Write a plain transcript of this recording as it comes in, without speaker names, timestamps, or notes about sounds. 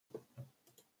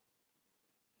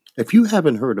If you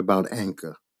haven't heard about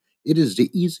Anchor, it is the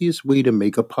easiest way to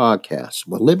make a podcast.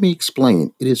 Well, let me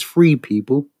explain. It is free,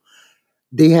 people.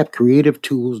 They have creative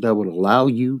tools that will allow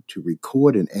you to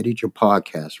record and edit your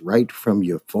podcast right from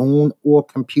your phone or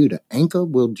computer. Anchor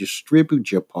will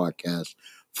distribute your podcast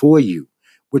for you,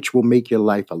 which will make your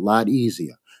life a lot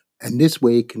easier. And this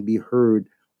way, it can be heard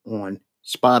on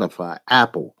Spotify,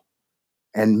 Apple,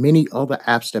 and many other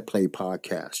apps that play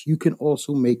podcasts. You can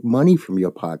also make money from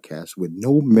your podcast with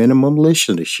no minimum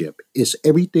listenership. It's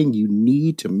everything you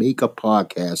need to make a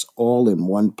podcast all in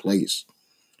one place.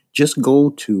 Just go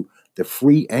to the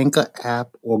free Anchor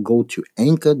app or go to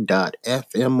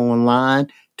anchor.fm online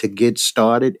to get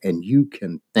started, and you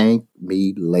can thank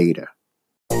me later.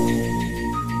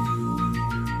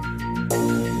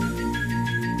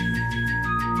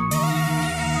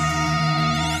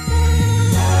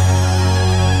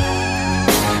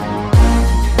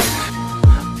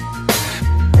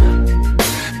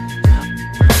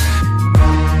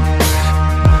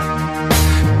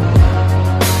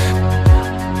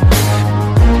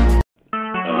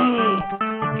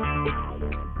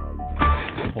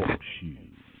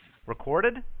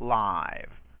 Recorded live.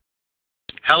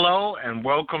 Hello and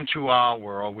welcome to Our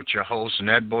World with your hosts,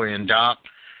 Netboy and Doc.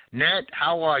 Net,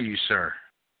 how are you, sir?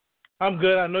 I'm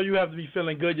good. I know you have to be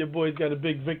feeling good. Your boys got a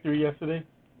big victory yesterday.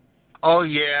 Oh,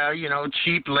 yeah,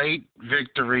 cheap, late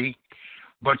victory.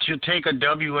 But you take a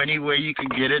W any way you can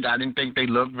get it. I didn't think they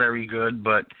looked very good,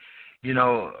 but,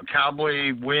 a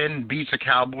Cowboy win beats a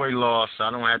Cowboy loss.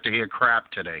 I don't have to hear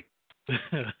crap today.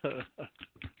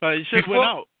 It should win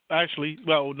out, actually.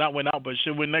 Well, not win out, but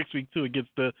should win next week, too,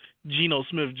 against the Geno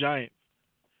Smith Giants.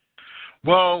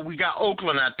 Well, we got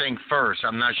Oakland, I think, first.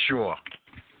 I'm not sure.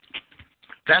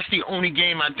 That's the only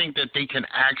game I think that they can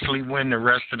actually win the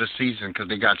rest of the season because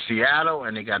they got Seattle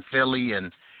and they got Philly,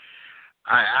 and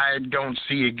I don't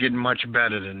see it getting much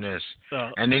better than this.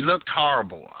 And they looked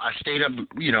horrible. I stayed up,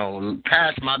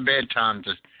 past my bedtime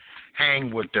to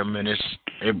hang with them, and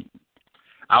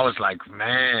I was like,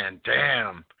 man,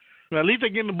 damn. Well, at least they're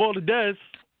getting the ball to Dez.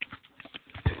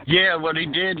 Yeah, well, they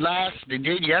did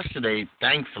yesterday,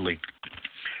 thankfully.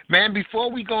 Man, before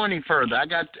we go any further, I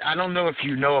don't know if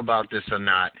you know about this or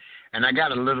not, and I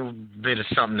got a little bit of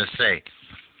something to say.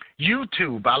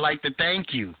 YouTube, I'd like to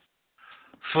thank you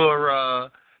for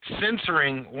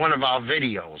censoring one of our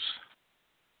videos.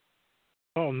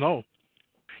 Oh, no.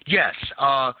 Yes,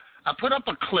 I put up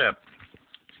a clip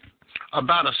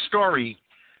about a story,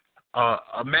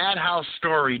 a madhouse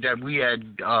story that we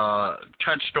had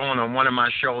touched on one of my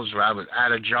shows where I was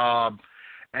at a job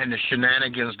and the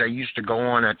shenanigans that used to go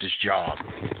on at this job.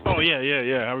 Oh, yeah,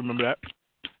 I remember that.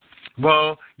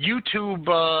 Well, YouTube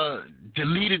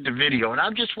deleted the video, and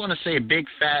I just want to say a big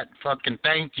fat fucking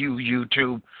thank you,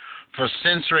 YouTube, for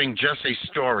censoring just a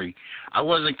story. I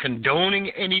wasn't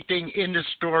condoning anything in the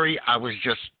story. I was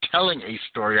just telling a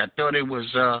story. I thought it was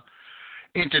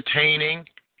entertaining.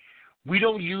 We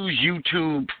don't use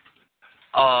YouTube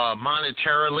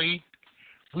monetarily.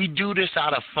 We do this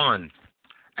out of fun.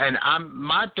 And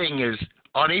my thing is,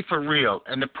 are they for real?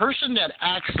 And the person that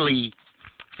actually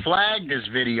flagged this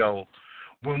video,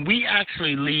 when we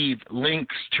actually leave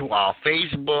links to our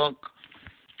Facebook,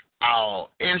 our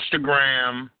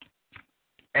Instagram,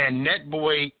 and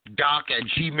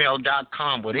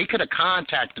netboydoc@gmail.com, where they could have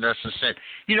contacted us and said,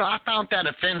 I found that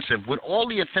offensive. With all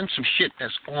the offensive shit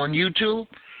that's on YouTube,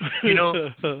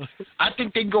 I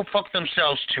think they can go fuck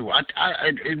themselves too.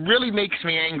 It really makes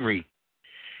me angry.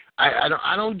 I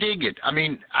don't dig it. I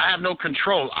mean, I have no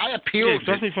control. I appealed,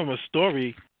 especially from a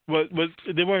story. But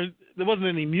there wasn't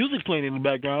any music playing in the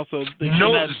background, so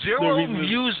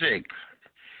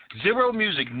zero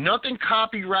music, nothing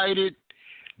copyrighted,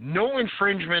 no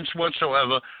infringements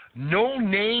whatsoever, no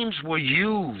names were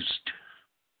used.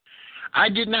 I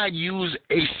did not use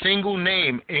a single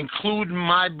name, including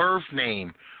my birth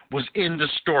name, was in the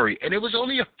story, and it was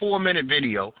only a 4-minute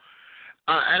video.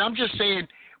 And I'm just saying,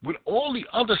 with all the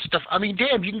other stuff, I mean,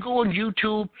 damn, you can go on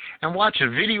YouTube and watch a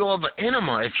video of an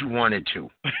enema if you wanted to.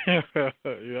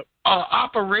 Yep.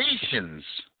 Operations,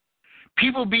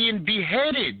 people being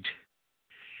beheaded.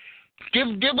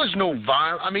 There was no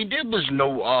violence. I mean, there was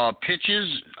no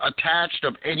pictures attached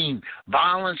of any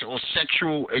violence or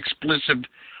sexual explicit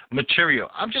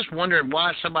material. I'm just wondering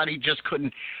why somebody just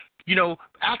couldn't,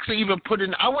 actually even put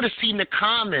in. I would have seen the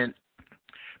comment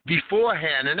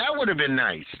beforehand, and that would have been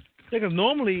nice. Yeah, because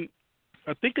normally,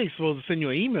 I think they're supposed to send you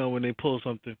an email when they pull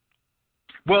something.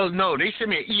 Well, no, they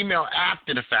sent me an email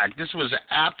after the fact. This was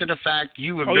after the fact.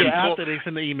 After they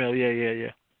send the email.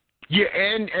 Yeah. Yeah,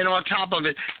 and on top of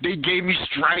it, they gave me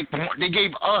strike one. They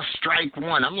gave us strike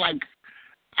one. I'm like,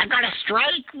 I got a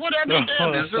strike? Whatever it is.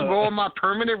 This will go on my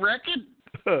permanent record.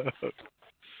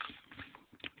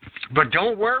 But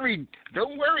don't worry,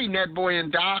 Netboy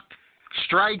and Doc.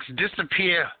 Strikes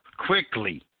disappear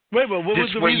quickly. Wait, but what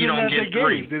was the reason that they gave?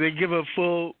 Free. Did they give a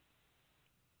full?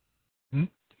 The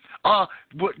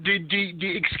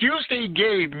excuse they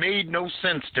gave made no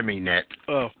sense to me, Net.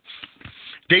 Oh.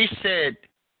 They said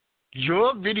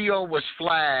your video was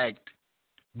flagged.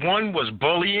 One was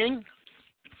bullying.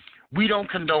 We don't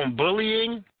condone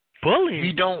bullying. Bullying?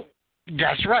 We don't.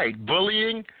 That's right,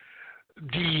 bullying.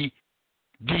 The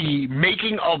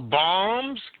making of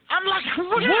bombs. I'm like,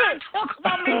 what are you talking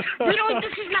about? We don't.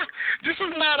 This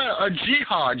is not a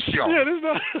jihad show. Yeah, this is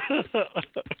not.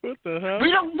 What the hell?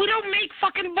 We don't make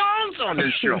fucking bombs on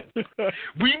this show.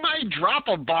 We might drop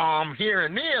a bomb here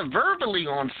and there verbally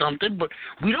on something, but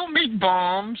we don't make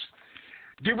bombs.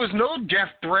 There was no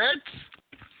death threats.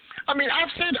 I mean,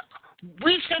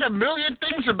 we've said a million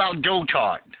things about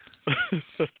Dotard.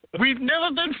 We've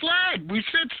never been flagged. We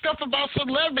said stuff about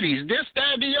celebrities, this,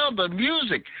 that, the other,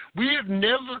 music. We have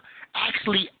never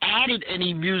actually added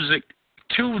any music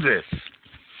to this.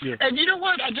 Yeah. And you know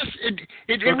what? It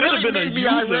really made me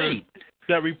irate.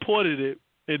 That reported it,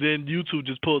 and then YouTube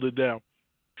just pulled it down.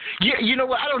 Yeah, you know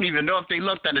what? I don't even know if they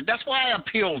looked at it. That's why I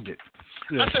appealed it.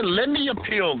 Yeah. I said, let me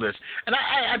appeal this. And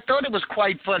I thought it was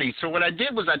quite funny. So what I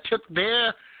did was I took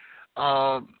their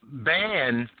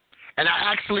ban and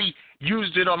I actually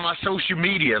used it on my social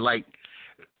media, like,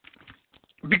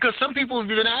 because some people have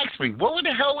even asked me, what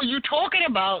the hell were you talking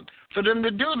about for them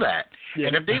to do that? Yeah.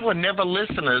 And if they were never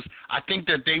listeners, I think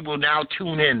that they will now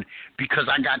tune in because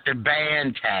I got the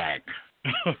ban tag.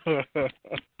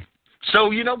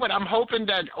 So, you know what? I'm hoping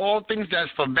that all things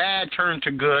that's for bad turn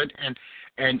to good and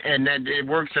that it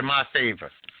works in my favor.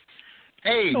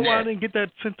 Hey, why I didn't get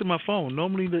that sent to my phone?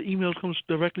 Normally the emails comes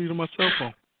directly to my cell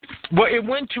phone. Well, it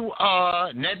went to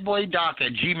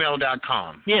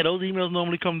netboydoc@gmail.com. Yeah, those emails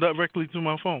normally come directly to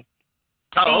my phone.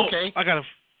 Oh, okay.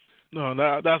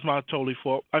 That's my totally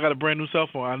fault. I got a brand new cell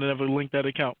phone. I never linked that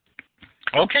account.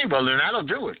 Okay, well, then that'll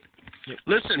do it. Yeah.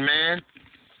 Listen, man,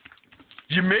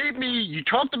 you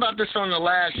talked about this on the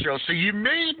last show, so you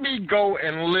made me go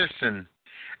and listen.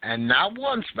 And not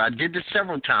once, but I did this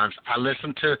several times. I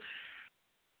listened to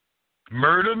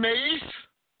Murder Mace.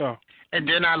 Oh. And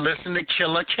then I listened to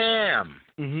Killer Cam.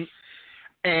 Mm-hmm.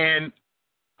 And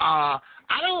I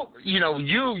don't,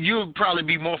 you'll probably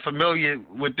be more familiar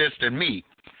with this than me.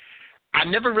 I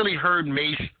never really heard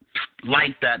Mace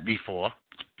like that before.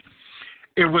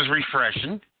 It was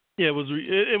refreshing. Yeah, it was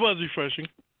refreshing.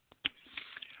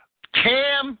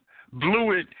 Cam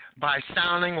blew it by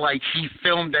sounding like he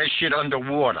filmed that shit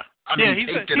underwater.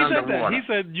 He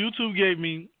said YouTube gave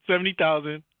me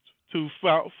 $70,000 to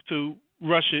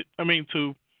rush it.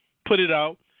 To put it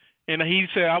out, and he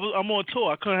said I'm on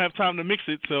tour. I couldn't have time to mix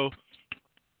it, so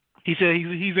he said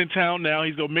he's in town now.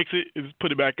 He's gonna mix it and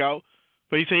put it back out.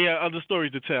 But he said he had other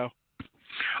stories to tell.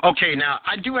 Okay, now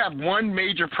I do have one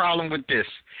major problem with this,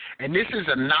 and this is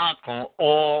a knock on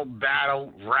all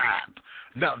battle rap.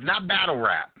 No, not battle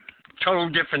rap. Total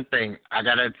different thing.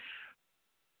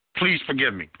 Please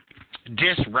forgive me.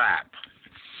 Diss rap.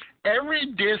 Every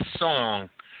diss song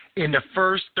in the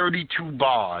first 32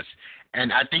 bars,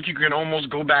 and I think you can almost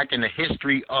go back in the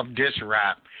history of diss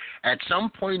rap, at some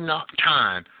point in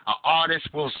time, an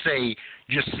artist will say,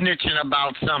 you're snitching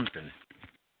about something.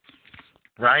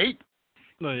 Right?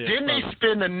 Oh, yeah. Then they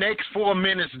spend the next 4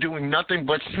 minutes doing nothing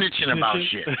but snitching about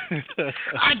shit.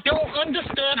 I don't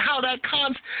understand how is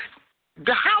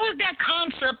that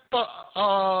concept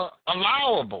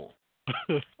allowable?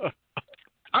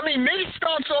 Mace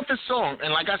starts off his song,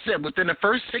 and like I said, within the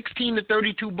first 16 to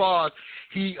 32 bars,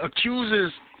 he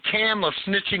accuses Cam of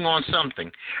snitching on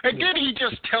something. And then he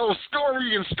just tells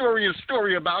story and story and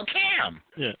story about Cam.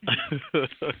 Yeah.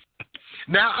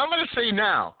 Now, I'm going to say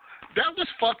that was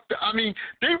fucked.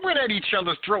 They went at each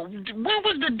other's throat. What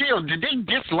was the deal? Did they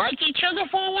dislike each other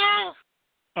for a while?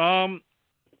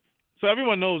 So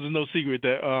everyone knows it's no secret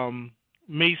that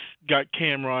Mace got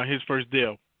Cam on his first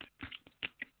deal.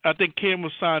 I think Cam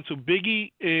was signed to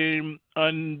Biggie and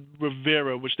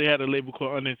Rivera, which they had a label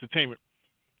called Entertainment.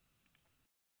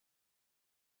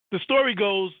 The story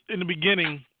goes, in the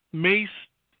beginning, Mace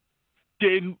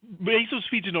was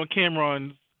featured on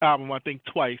Cameron's album, I think,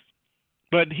 twice.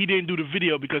 But he didn't do the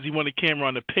video because he wanted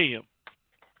Cameron to pay him.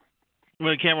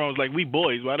 When Cameron was like, we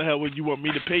boys, why the hell would you want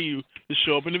me to pay you to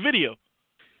show up in the video?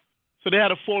 So they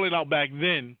had a falling out back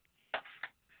then.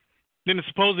 Then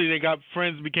supposedly they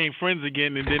became friends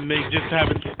again, and then they just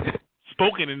haven't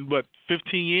spoken in,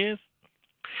 15 years?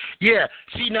 Yeah.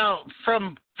 See, now,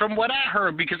 from from what I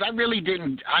heard, because I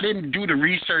didn't do the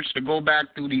research to go back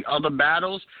through the other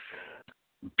battles.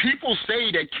 People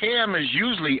say that Cam is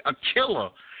usually a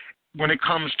killer when it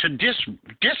comes to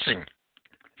dissing.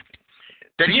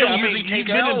 That he don't usually take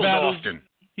L's often.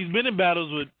 He's been in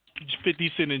battles with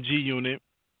 50 Cent and G Unit.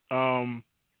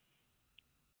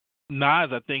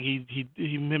 Nas, I think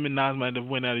him and Nas might have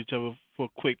went at each other for a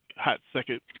quick hot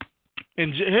second.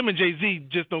 And him and Jay-Z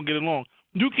just don't get along.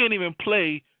 You can't even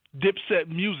play Dipset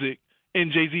music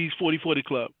in Jay-Z's 40/40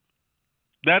 Club.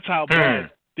 That's how bad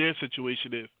their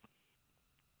situation is.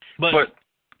 But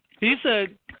he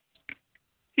said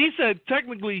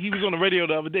technically, he was on the radio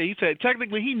the other day, he said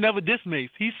technically he never dissed Mace.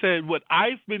 He said what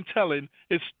I've been telling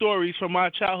is stories from my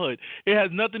childhood. It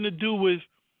has nothing to do with,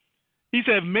 he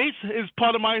said Mace is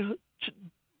part of my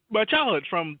childhood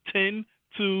from 10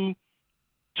 to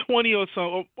 20 or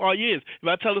so years. If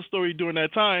I tell a story during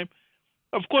that time,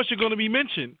 of course you're going to be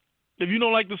mentioned. If you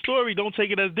don't like the story, don't take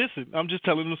it as dissing. I'm just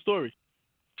telling the story.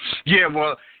 Yeah,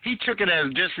 well, he took it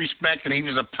as disrespect, and he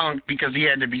was a punk because he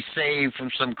had to be saved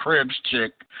from some Cribs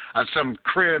chick, some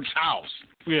Cribs house.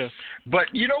 Yeah.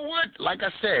 But you know what? Like I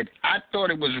said, I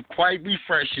thought it was quite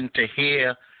refreshing to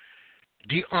hear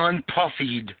the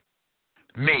unpuffied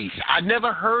Mace. I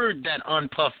never heard that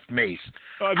unpuffed Mace.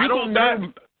 I don't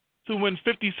know. To when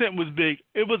 50 Cent was big,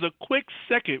 it was a quick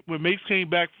second when Mace came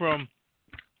back from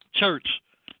church,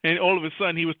 and all of a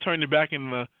sudden he was turning back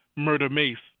into Murder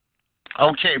Mace.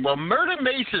 Okay, well, Murder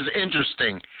Mace is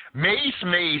interesting.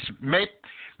 Mason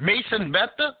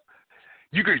Bethel,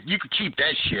 you could keep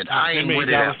that shit. I ain't with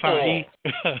it at all.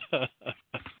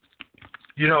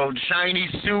 You know, shiny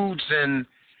suits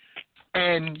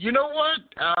and you know what?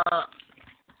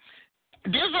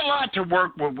 There's a lot to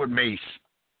work with Mace,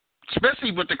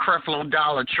 especially with the Creflo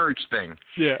Dollar Church thing.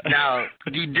 Yeah. Now,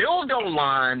 the dildo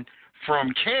line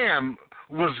from Cam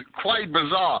was quite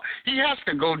bizarre. He has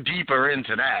to go deeper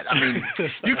into that. I mean,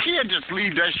 you can't just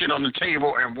leave that shit on the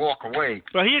table and walk away.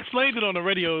 Well, he explained it on the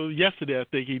radio yesterday, I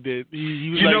think he did. He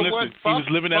was you like, know listen, what? he was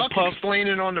living that puff. Explain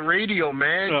it on the radio,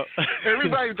 man.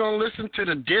 Everybody's going to listen to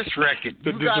the diss record.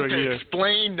 You got to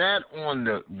explain that on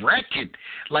the record.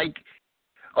 Like,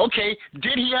 okay,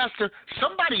 did he have to?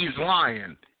 Somebody's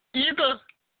lying. Either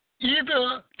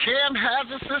Cam has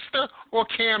a sister or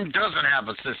Cam doesn't have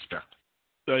a sister.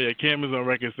 Oh, yeah, Cam is on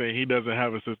record saying he doesn't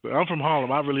have a sister. I'm from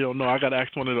Harlem. I really don't know. I got to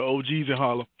ask one of the OGs in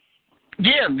Harlem.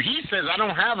 Yeah, he says, I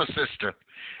don't have a sister.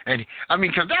 And, I mean,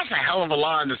 because that's a hell of a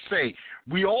line to say.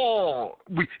 He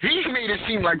made it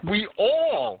seem like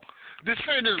this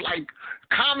shit is like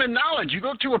common knowledge. You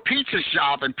go to a pizza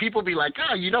shop and people be like,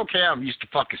 oh, you know Cam used to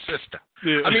fuck his sister.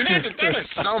 Yeah. I mean, that is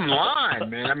some line,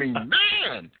 man. I mean,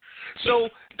 man. So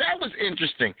that was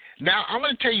interesting. Now, I'm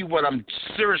going to tell you what I'm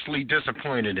seriously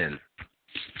disappointed in.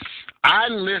 I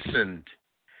listened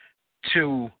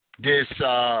to this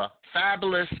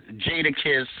fabulous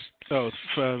Jadakiss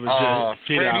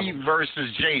Freddie versus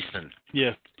Jason.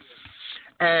 Yeah.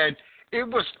 And it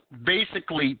was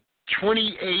basically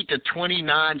 28 to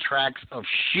 29 tracks of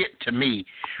shit to me,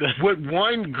 with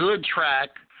one good track,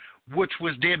 which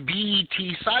was their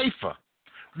BET Cypher,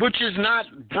 which is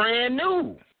not brand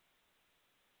new.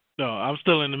 No, I'm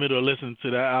still in the middle of listening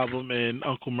to that album and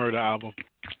Uncle Murder album.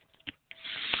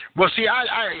 Well, see,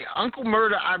 Uncle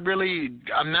Murder, I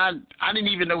didn't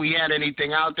even know he had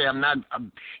anything out there.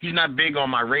 He's not big on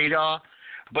my radar,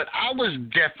 but I was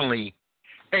definitely,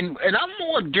 and I'm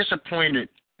more disappointed,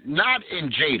 not in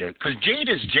Jada, because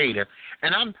Jada's Jada,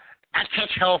 and I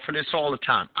catch hell for this all the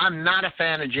time. I'm not a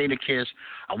fan of Jadakiss.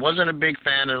 I wasn't a big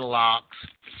fan of the Locks.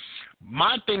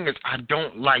 My thing is, I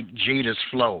don't like Jada's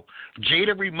flow.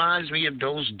 Jada reminds me of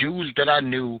those dudes that I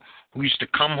knew who used to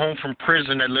come home from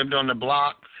prison that lived on the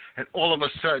block and all of a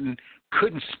sudden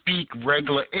couldn't speak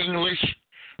regular English.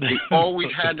 They always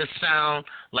had to sound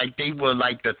like they were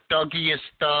like the thuggiest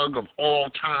thug of all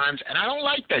times, and I don't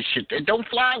like that shit. It don't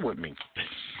fly with me.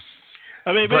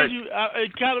 I mean,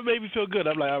 it kind of made me feel good.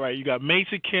 I'm like, all right, you got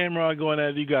Mason Cameron going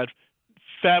at it. You got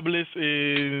Fabulous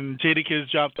and Jadakiss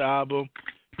dropped the album.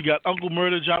 You got Uncle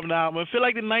Murder dropping the album. I feel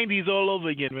like the 90s all over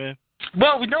again, man.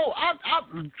 Well, no, I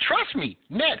trust me,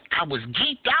 Ned, I was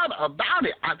geeked out about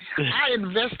it. I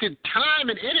invested time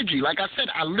and energy. Like I said,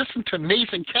 I listened to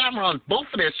Mason Cameron, both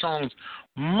of their songs,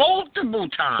 multiple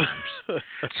times,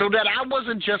 so that I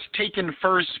wasn't just taking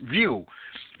first view.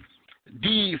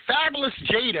 The Fabulous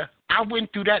Jada, I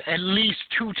went through that at least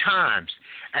 2 times.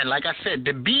 And like I said,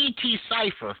 the BET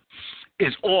Cypher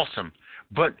is awesome.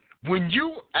 But when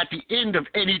you, at the end of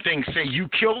anything, say you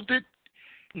killed it,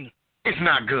 it's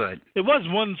not good. It was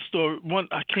one story.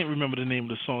 I can't remember the name of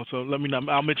the song, so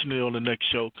I'll mention it on the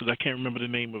next show because I can't remember the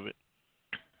name of it.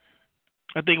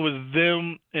 I think it was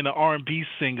them and an R&B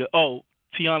singer. Oh,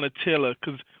 Tiana Taylor,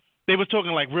 because they were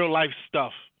talking like real life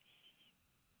stuff.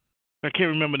 I can't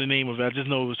remember the name of it. I just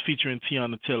know it was featuring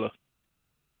Tiana Taylor.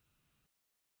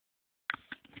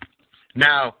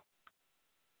 Now,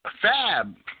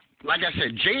 Fab, like I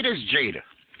said, Jada's Jada.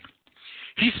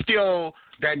 He's still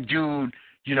that dude,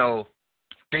 you know,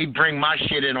 they bring my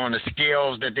shit in on the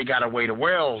scales that they got to weigh the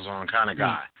whales on kind of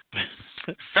guy.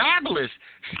 Fabulous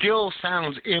still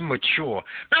sounds immature.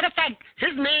 Matter of fact,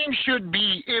 his name should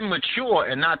be Immature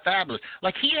and not Fabulous.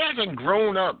 Like, he hasn't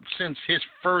grown up since his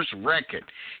first record.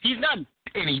 He's not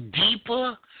any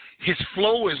deeper. His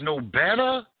flow is no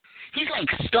better. He's like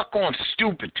stuck on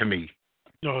stupid to me.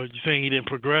 Oh, you saying he didn't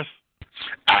progress?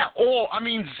 At all. I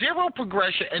mean, zero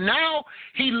progression. And now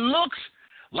he looks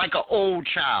like an old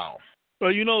child.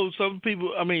 Well, you know, some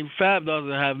people, I mean, Fab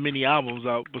doesn't have many albums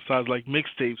out besides like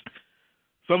mixtapes.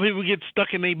 Some people get stuck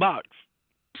in their box.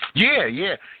 Yeah.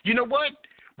 You know what?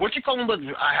 What you call him?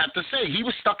 I have to say, he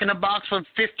was stuck in a box for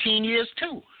 15 years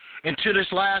too, until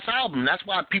this last album. That's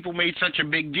why people made such a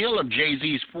big deal of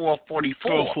Jay-Z's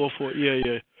 444. 444,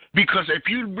 yeah. Because if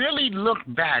you really look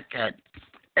back at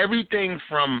everything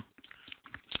from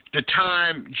the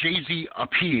time Jay-Z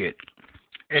appeared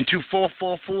into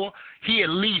 444, he at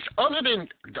least, other than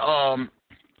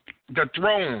The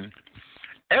Throne,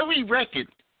 every record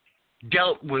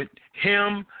dealt with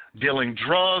him dealing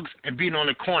drugs and being on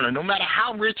the corner. No matter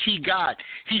how rich he got,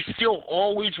 he still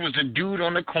always was a dude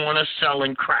on the corner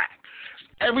selling crack.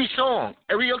 Every song,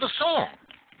 every other song.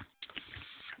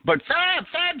 But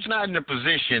Fab's not in a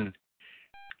position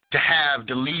to have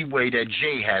the leeway that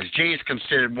Jay has. Jay is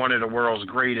considered one of the world's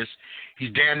greatest.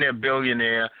 He's damn near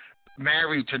billionaire,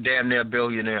 married to damn near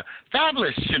billionaire.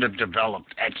 Fabulous should have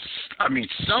developed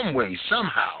some way,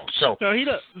 somehow. So no, he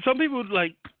does. Some people,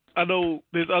 like, I know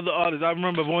there's other artists. I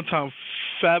remember one time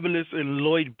Fabulous and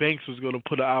Lloyd Banks was going to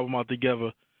put an album out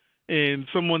together, and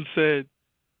someone said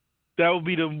that would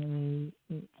be the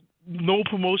no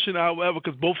promotion album ever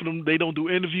because both of them, they don't do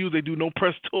interviews, they do no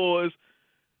press tours.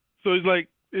 So it's like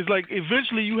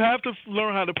eventually you have to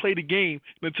learn how to play the game.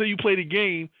 And until you play the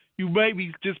game, you might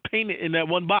be just painted in that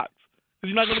one box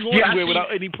because you're not going to go anywhere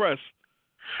without any press.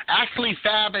 Actually,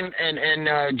 Fab and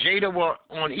Jada were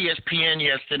on ESPN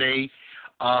yesterday.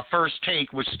 First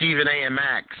Take with Stephen A. and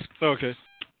Max. Okay.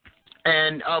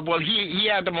 And, he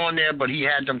had them on there, but he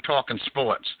had them talking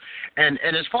sports. And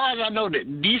as far as I know,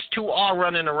 that these two are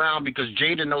running around because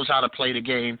Jada knows how to play the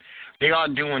game. They are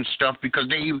doing stuff because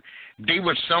they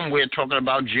were somewhere talking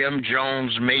about Jim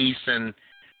Jones, Mace, and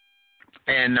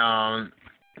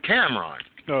Cameron.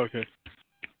 Oh, okay.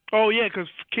 Oh, yeah, because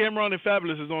Cameron and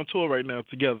Fabulous is on tour right now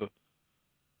together.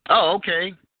 Oh,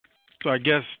 okay. So I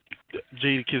guess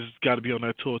Jada's got to be on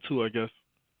that tour too, I guess.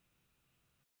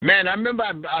 Man, I remember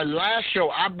last show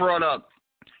I brought up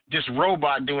this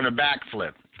robot doing a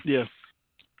backflip. Yeah.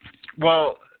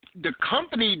 Well, the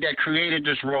company that created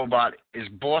this robot is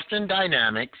Boston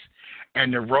Dynamics,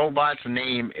 and the robot's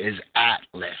name is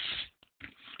Atlas.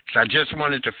 So I just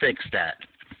wanted to fix that.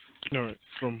 All right.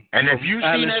 Have you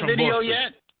seen that video Boston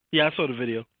yet? Yeah, I saw the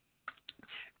video.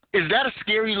 Is that a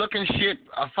scary looking shit?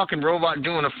 A fucking robot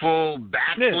doing a full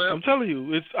backflip? Yeah, I'm telling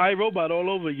you, it's iRobot all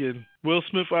over again. Will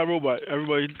Smith iRobot.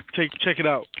 Everybody check it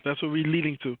out. That's what we're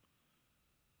leading to.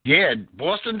 Yeah,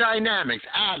 Boston Dynamics,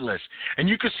 Atlas. And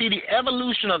you can see the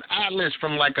evolution of Atlas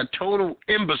from like a total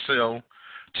imbecile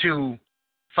to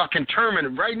fucking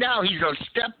Terminator. Right now, he's a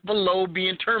step below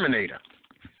being Terminator.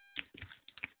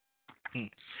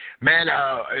 Man,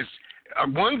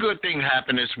 one good thing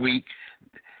happened this week.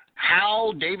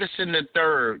 Hal Davison III,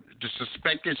 the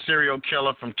suspected serial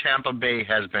killer from Tampa Bay,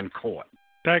 has been caught.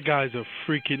 That guy's a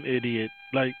freaking idiot.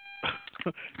 Like,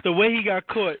 the way he got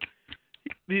caught,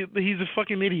 he's a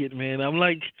fucking idiot, man. I'm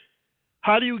like,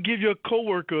 how do you give your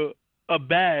coworker a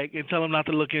bag and tell him not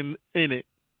to look in it?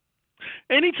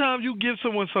 Anytime you give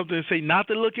someone something and say not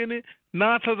to look in it,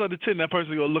 9 times out of 10, that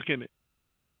person's going to look in it.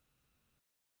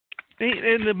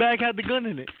 And the bag had the gun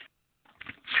in it.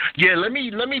 Yeah, let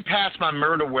me pass my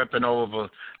murder weapon over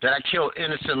that I killed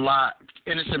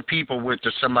innocent people with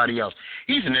to somebody else.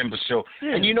 He's an imbecile.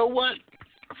 Yeah. And you know what?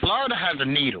 Florida has a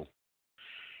needle.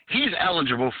 He's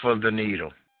eligible for the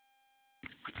needle.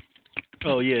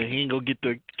 Oh, yeah, he ain't going to get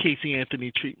the Casey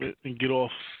Anthony treatment and get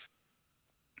off.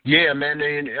 Yeah, man.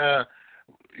 And,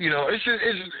 it's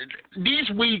these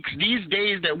weeks, these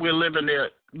days that we're living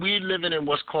in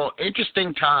what's called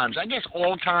interesting times. I guess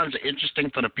all times are interesting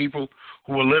for the people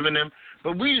who are living them,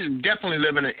 but we definitely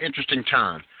live in an interesting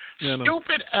time. Yeah,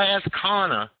 Stupid-ass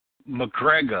Conor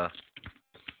McGregor,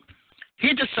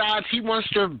 he decides he wants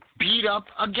to beat up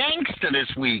a gangster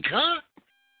this week, huh?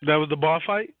 That was the bar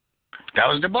fight? That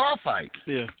was the bar fight.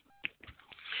 Yeah.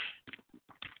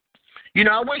 You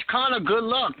know, I wish Conor good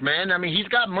luck, man. I mean, he's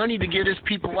got money to get his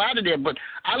people out of there. But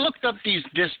I looked up this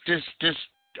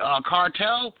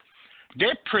cartel.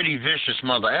 They're pretty vicious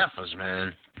mother effers,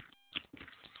 man.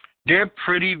 They're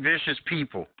pretty vicious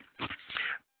people.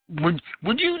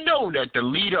 Would you know that the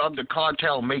leader of the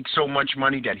cartel makes so much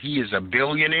money that he is a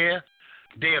billionaire?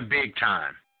 They're big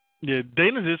time. Yeah,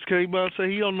 Dana just came out and said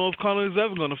he don't know if Conor is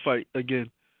ever going to fight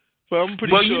again. But I'm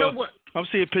pretty Well, sure. you know what? I'm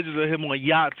seeing pictures of him on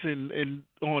yachts and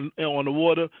on the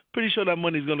water. Pretty sure that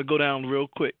money's going to go down real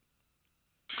quick.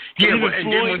 Yeah, even and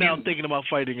Floyd then now thinking about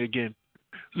fighting again.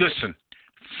 Listen,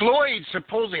 Floyd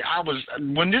supposedly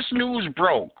when this news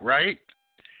broke, right?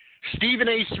 Stephen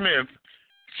A. Smith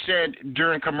said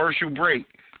during commercial break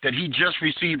that he just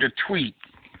received a tweet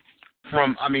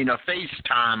from, a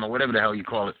FaceTime or whatever the hell you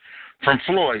call it, from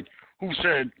Floyd, who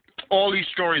said all these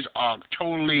stories are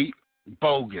totally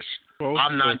bogus.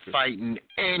 I'm not fighting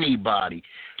anybody.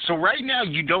 So right now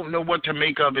you don't know what to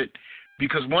make of it,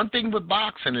 because one thing with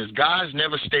boxing is guys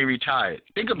never stay retired.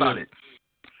 Think about it.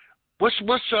 What's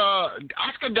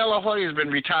Oscar De La Hoya has been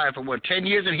retired for 10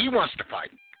 years, and he wants to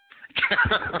fight.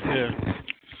 Yeah.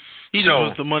 He just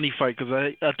wants the money fight, because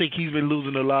I think he's been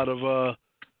losing a lot of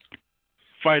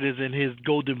fighters in his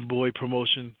Golden Boy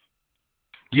promotion.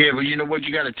 Yeah, but you know what?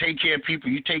 You got to take care of people.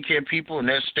 You take care of people, and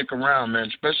they'll stick around, man,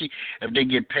 especially if they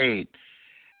get paid.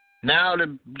 Now,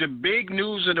 the big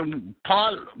news of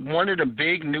one of the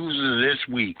big news of this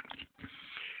week,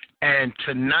 and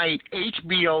tonight,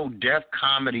 HBO Def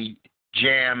Comedy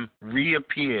Jam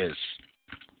reappears.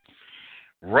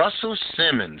 Russell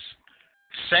Simmons'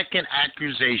 second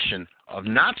accusation of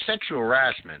not sexual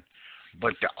harassment,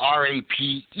 but the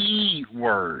RAPE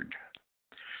word.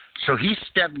 So he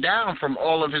stepped down from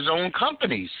all of his own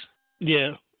companies.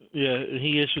 Yeah,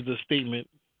 he issued a statement.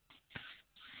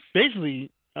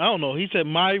 Basically, I don't know, he said,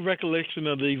 my recollection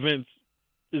of the events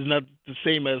is not the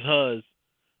same as hers,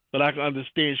 but I can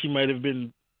understand she might have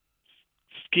been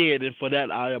scared, and for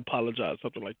that, I apologize,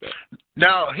 something like that.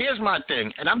 Now, here's my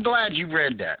thing, and I'm glad you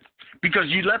read that, because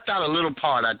you left out a little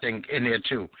part, I think, in there,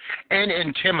 too, and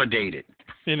intimidated.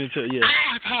 Yeah.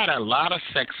 I've had a lot of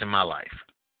sex in my life.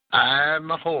 I'm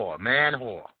a whore, man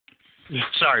whore.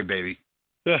 Sorry, baby.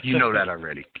 You know that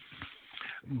already.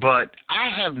 But I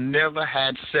have never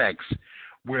had sex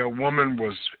where a woman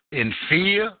was in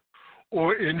fear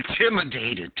or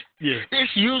intimidated. Yeah.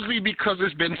 It's usually because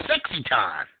it's been sexy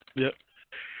time. Yep.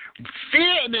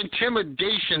 Fear and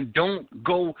intimidation don't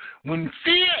go. When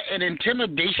fear and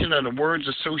intimidation are the words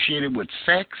associated with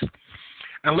sex,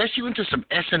 unless you into some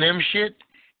S&M shit,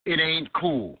 it ain't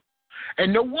cool.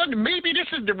 And no wonder, maybe this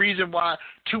is the reason why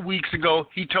 2 weeks ago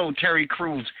he told Terry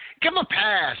Crews, give him a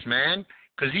pass, man.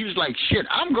 Because he was like, shit,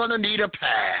 I'm going to need a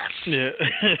pass. Yeah.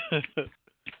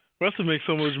 Russell makes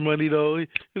so much money, though. He's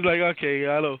like, okay,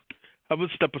 I'm going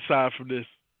to step aside from this.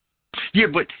 Yeah,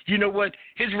 but you know what?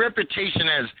 His reputation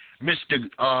as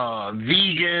Mr.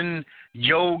 Vegan,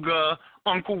 yoga,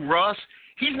 Uncle Russ,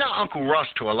 he's not Uncle Russ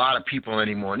to a lot of people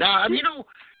anymore. Now,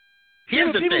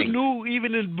 here's the thing. People knew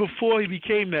even before he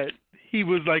became that, he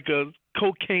was like a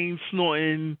cocaine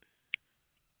snorting,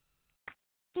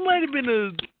 might have been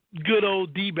a good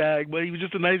old D-bag, but he was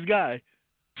just a nice guy.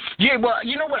 Yeah, well,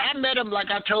 you know what? I met him, like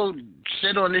I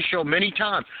said on this show many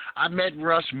times. I met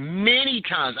Russ many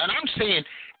times, and I'm saying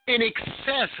in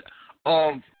excess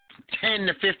of 10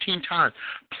 to 15 times.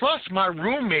 Plus, my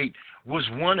roommate was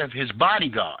one of his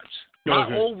bodyguards.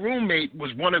 My old roommate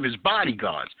was one of his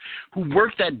bodyguards who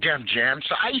worked at Def Jam,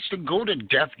 so I used to go to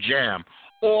Def Jam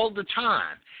all the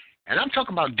time. And I'm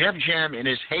talking about Def Jam in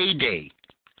its heyday,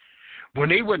 when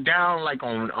they were down like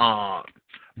on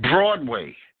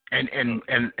Broadway and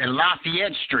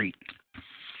Lafayette Street.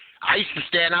 I used to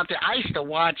stand out there. I used to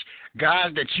watch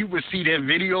guys that you would see their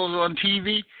videos on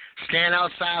TV stand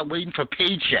outside waiting for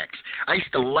paychecks. I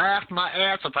used to laugh my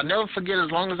ass off. I never forget as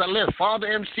long as I live. Father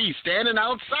MC standing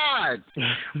outside.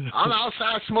 I'm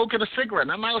outside smoking a cigarette,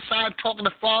 and I'm outside talking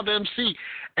to Father MC,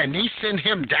 and they send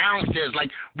him downstairs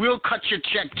like, we'll cut your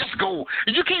check. Just go.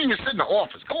 You can't even sit in the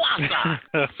office. Go outside.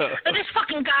 And this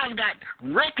fucking guy's got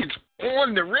records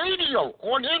on the radio,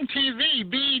 on MTV,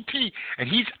 BET, and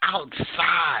he's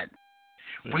outside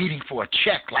waiting for a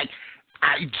check. Like,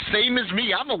 same as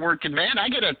me. I'm a working man. I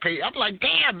get a pay. I'm like,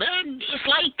 damn, man, it's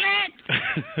like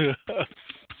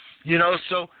that.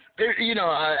 So,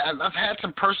 I've had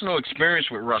some personal experience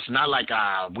with Russ. Not like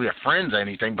we're friends or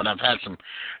anything, but I've had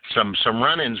some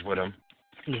run-ins with him.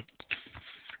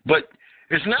 But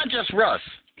it's not just Russ.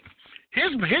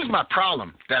 Here's my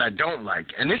problem that I don't like,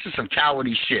 and this is some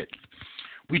cowardly shit.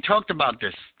 We talked about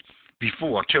this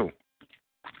before, too.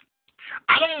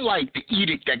 I don't like the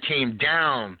edict that came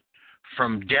down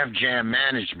from Def Jam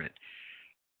management.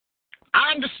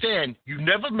 I understand you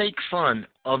never make fun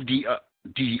of the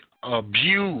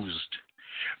abused,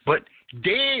 but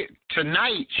they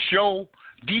tonight show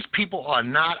these people are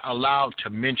not allowed to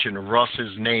mention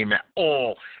Russ's name at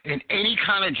all in any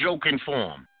kind of joking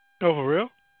form. Oh, for real?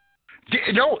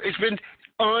 No, it's been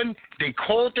they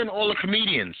called in all the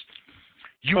comedians.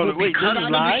 You will be cut out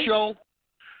of the show.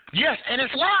 Yes, and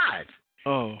it's live.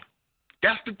 Oh.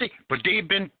 That's the thing. But they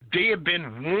have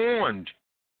been warned.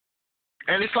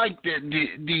 And it's like the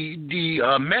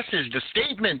message, the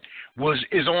statement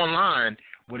is online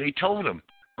where they told them,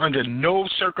 under no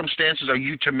circumstances are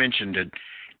you to mention that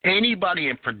anybody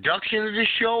in production of this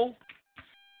show,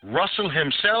 Russell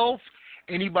himself,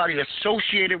 anybody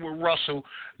associated with Russell,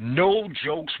 no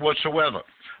jokes whatsoever.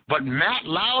 But Matt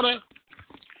Lauder,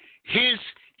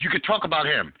 you could talk about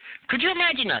him. Could you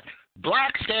imagine that?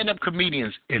 Black stand-up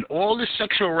comedians and all this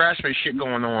sexual harassment shit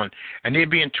going on, and they're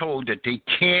being told that they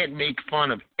can't make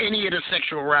fun of any of the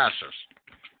sexual harassers.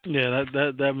 Yeah,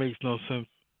 that makes no sense.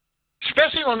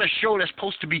 Especially on a show that's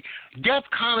supposed to be... Def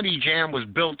Comedy Jam was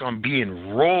built on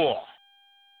being raw.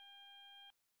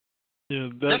 Yeah,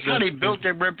 that's how they built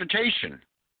their reputation.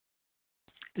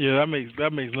 Yeah,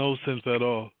 that makes no sense at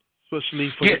all, especially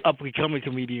for the up-and-coming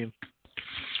comedian.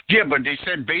 Yeah, but they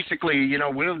said basically, you know,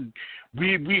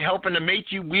 we helping to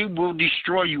make you, we will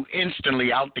destroy you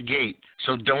instantly out the gate.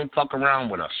 So don't fuck around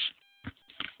with us.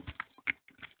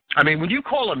 I mean, when you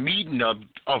call a meeting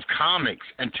of comics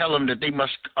and tell them that they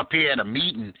must appear at a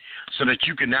meeting so that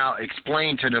you can now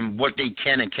explain to them what they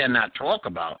can and cannot talk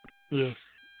about. Yeah.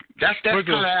 That's kind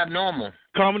of abnormal.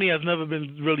 Comedy has never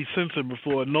been really censored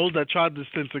before. And those that tried to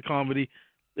censor comedy,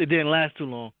 it didn't last too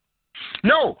long.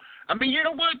 No. I mean, you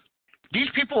know what? These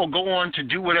people will go on to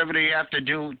do whatever they have to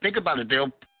do. Think about it.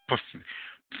 They'll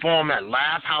perform at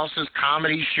laugh houses,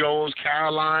 comedy shows,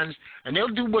 Carolines, and they'll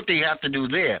do what they have to do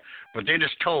there. But they're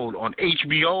just told on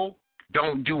HBO,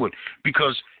 don't do it.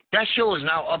 Because that show is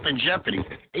now up in jeopardy.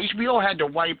 HBO had to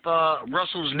wipe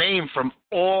Russell's name from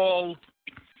all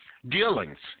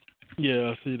dealings.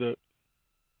 Yeah, I see that.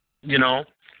 You know?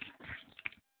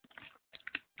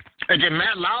 And then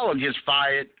Matt Lauer gets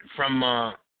fired from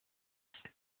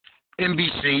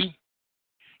NBC.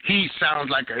 He sounds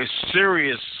like a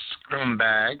serious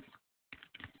scumbag.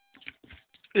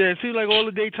 Yeah, it seems like all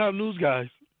the daytime news guys.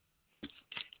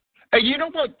 And you know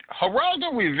what?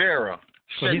 Geraldo Rivera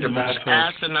said the most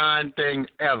asinine thing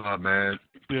ever, man.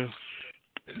 Yeah.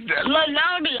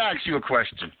 Let me ask you a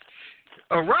question.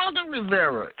 Geraldo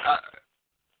Rivera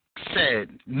said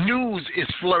news is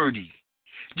flirty.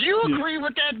 Do you agree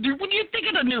with that? What do you think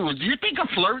of the news? Do you think of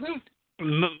flirting?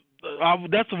 No,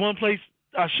 that's the one place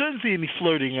I shouldn't see any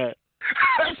flirting at.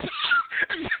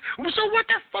 So what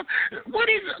the fuck? What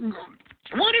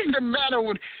is the matter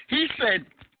with? He said,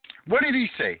 what did he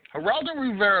say? Geraldo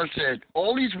Rivera said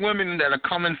all these women that are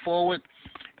coming forward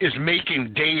is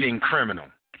making dating criminal.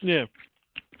 Yeah,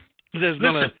 it's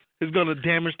gonna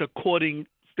damage the courting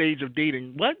stage of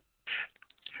dating. What?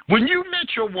 When you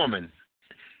met your woman,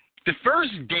 the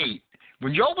first date,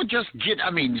 when y'all would just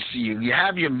you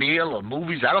have your meal or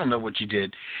movies, I don't know what you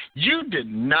did. You did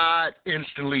not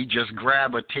instantly just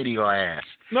grab a titty or ass.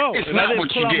 No, it's and not I didn't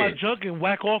what pull you out did. my junk and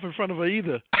whack off in front of her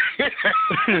either.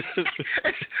 Okay,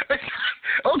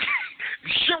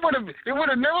 it would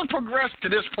have never progressed to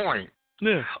this point.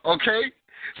 Yeah. Okay,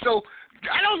 so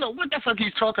I don't know what the fuck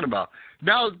he's talking about.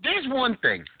 Now, there's one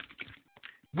thing.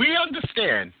 We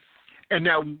understand, and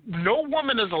now no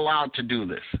woman is allowed to do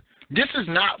this. This is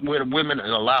not what women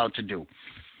are allowed to do.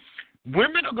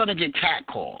 Women are going to get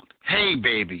catcalled. Hey,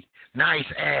 baby, nice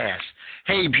ass.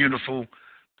 Hey, beautiful.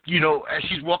 You know, as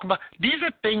she's walking by. These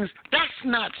are things, that's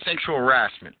not sexual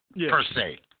harassment, per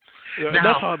se. Yeah, now,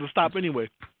 that's hard to stop anyway.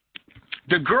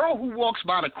 The girl who walks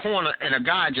by the corner and a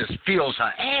guy just feels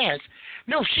her ass,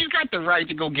 no, she's got the right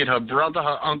to go get her brother,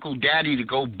 her uncle, daddy to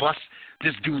go bust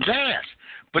this dude's ass.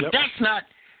 But that's not,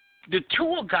 the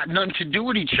two have got nothing to do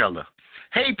with each other.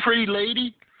 Hey, pretty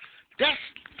lady, that's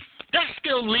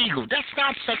still legal. That's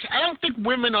not sex. I don't think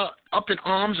women are up in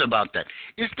arms about that.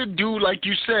 It's the dude, like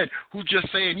you said, who's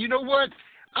just saying, you know what?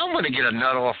 I'm going to get a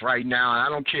nut off right now, and I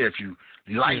don't care if you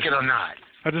like it or not.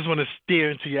 I just want to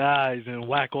stare into your eyes and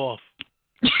whack off.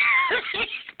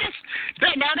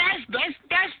 Now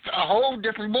that's a whole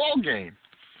different ball game.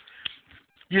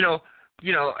 You know,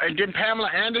 and then Pamela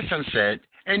Anderson said,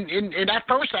 and at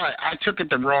first I took it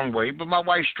the wrong way, but my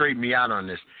wife straightened me out on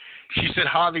this. She said,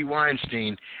 Harvey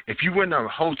Weinstein, if you were in a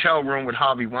hotel room with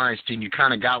Harvey Weinstein, you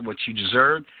kind of got what you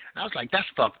deserved. And I was like, that's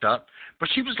fucked up. But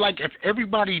she was like, if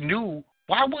everybody knew,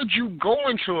 why would you go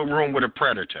into a room with a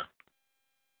predator?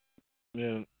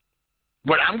 Yeah.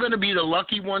 But I'm going to be the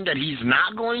lucky one that he's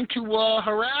not going to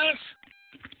harass?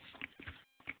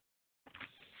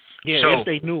 Yeah, so, if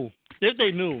they knew. If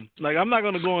they knew. Like, I'm not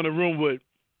going to go in a room with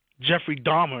Jeffrey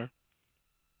Dahmer.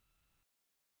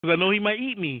 Because I know he might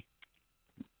eat me.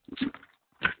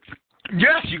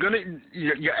 Yes,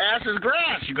 your ass is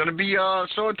grass. You're going to be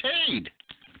sauteed.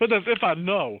 But that's if I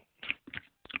know.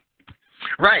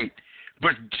 Right.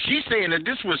 But she's saying that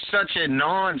this was such a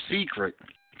non-secret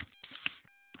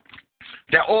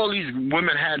that all these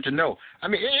women had to know. I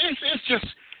mean,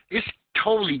 it's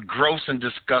totally gross and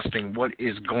disgusting what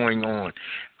is going on.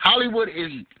 Hollywood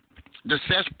is the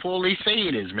cesspool they say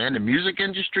it is, man. The music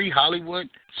industry, Hollywood,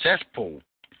 cesspool.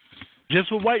 Just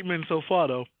for white men so far,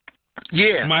 though.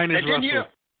 Yeah. Mine is Russell.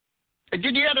 And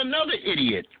then you had another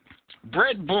idiot,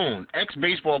 Brett Boone,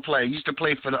 ex-baseball player, used to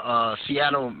play for the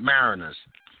Seattle Mariners.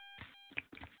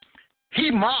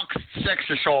 He mocks sex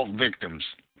assault victims.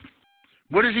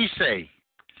 What does he say?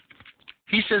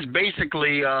 He says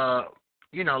basically,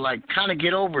 like, kind of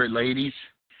get over it, ladies.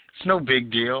 It's no big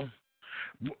deal.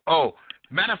 Oh,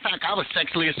 matter of fact, I was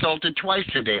sexually assaulted twice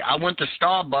today. I went to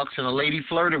Starbucks and a lady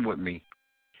flirted with me.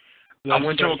 I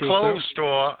went to a clothes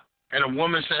store and a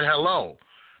woman said hello.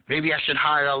 Maybe I should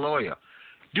hire a lawyer.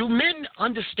 Do men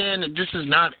understand that this is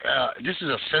not, this is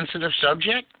a sensitive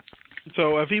subject?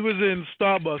 So if he was in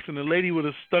Starbucks and the lady would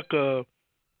have stuck a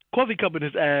coffee cup in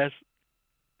his ass,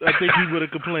 I think he would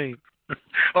have complained.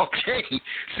 Okay.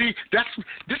 See, this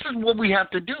is what we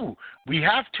have to do. We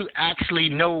have to actually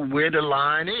know where the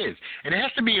line is. And it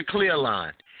has to be a clear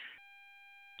line.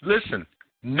 Listen,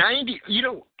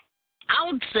 I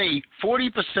would say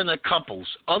 40% of couples,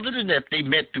 other than if they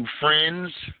met through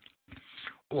friends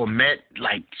or met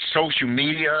like social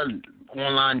media,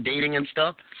 online dating and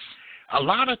stuff, a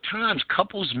lot of times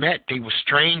couples met, they were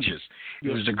strangers. It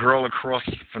was a girl across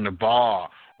from the bar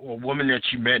or a woman that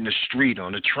you met in the street,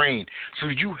 on the train. So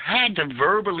you had to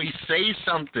verbally say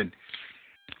something.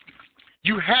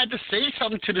 You had to say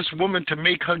something to this woman to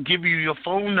make her give you your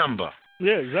phone number.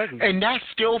 Yeah, exactly. And that's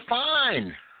still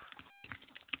fine.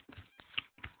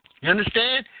 You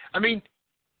understand? I mean,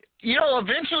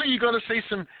 eventually you're going to say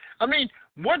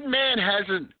what man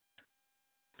hasn't...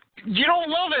 You don't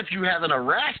love it if you haven't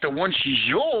harassed her once she's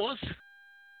yours.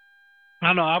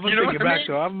 I know. I was thinking back,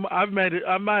 I mean? though.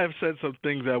 I might have said some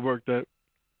things at work that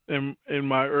in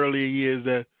my earlier years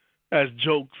that as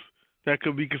jokes that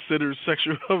could be considered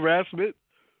sexual harassment.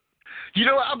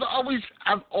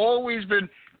 I've always been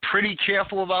pretty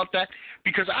careful about that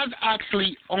because I've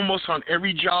actually almost on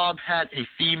every job had a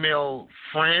female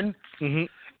friend,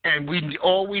 and we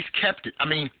always kept it. I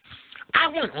mean, I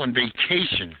went on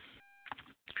vacation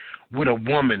with a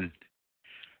woman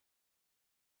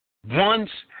once,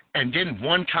 and then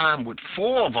one time with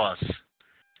four of us,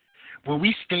 where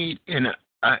we stayed in a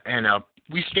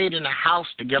house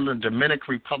together in the Dominican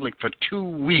Republic for 2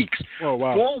 weeks. Oh,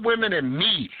 wow. 4 women and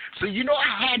me. So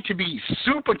I had to be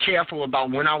super careful about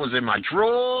when I was in my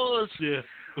drawers. Yeah.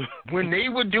 When they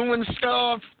were doing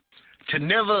stuff, to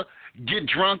never get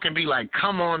drunk and be like,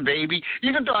 "Come on, baby."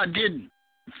 Even though I did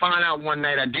find out one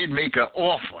night I did make an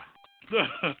offer.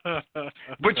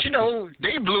 But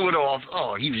they blew it off.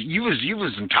 Oh, you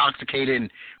was intoxicated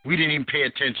and we didn't even pay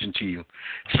attention to you.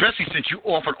 Especially since you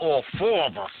offered all 4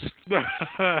 of us.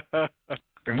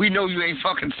 And we know you ain't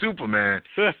fucking Superman.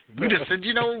 We just said,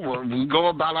 we go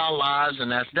about our lives and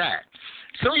that's that.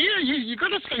 So yeah, you're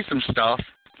gonna say some stuff.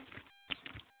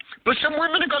 But some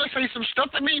women are gonna say some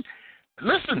stuff. I mean,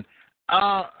 listen,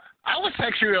 I was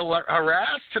sexually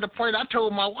harassed to the point I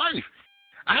told my wife.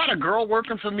 I had a girl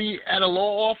working for me at a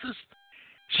law office.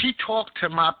 She talked to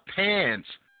my pants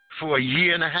for a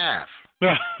year and a half.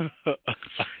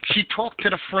 She talked to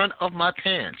the front of my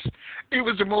pants. It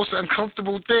was the most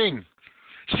uncomfortable thing.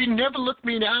 She never looked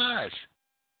me in the eyes.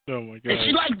 Oh, my God. And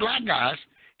she liked black guys.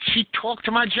 She talked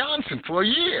to my Johnson for a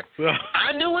year.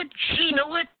 I knew it. She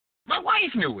knew it. My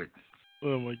wife knew it.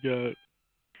 Oh, my God.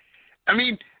 I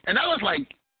mean, and I was like,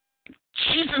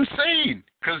 she's insane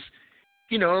because,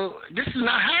 this is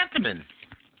not happening.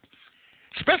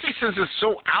 Especially since it's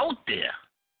so out there.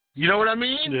 You know what I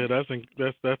mean? Yeah,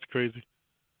 that's crazy.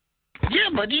 Yeah,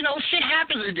 but, shit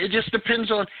happens. It just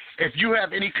depends on if you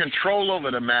have any control over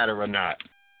the matter or not.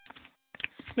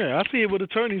 Yeah, I see it with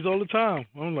attorneys all the time.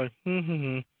 I'm like,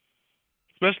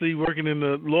 especially working in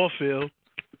the law field.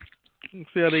 See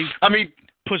how they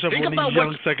push up on these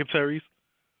young secretaries.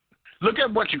 Look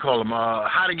at what you call them,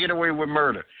 How to Get Away with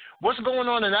Murder. What's going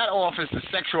on in that office is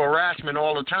sexual harassment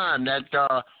all the time. That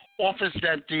office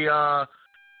that the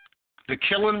the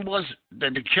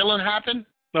killing happened?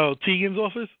 Oh, Tegan's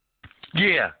office?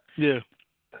 Yeah. Yeah.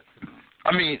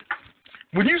 I mean,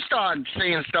 when you start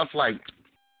saying stuff like,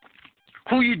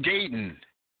 who you dating?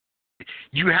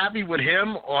 You happy with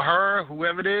him or her,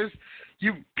 whoever it is?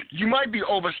 You might be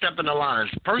overstepping the lines.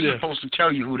 The person's supposed to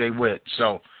tell you who they with.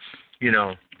 So, you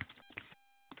know,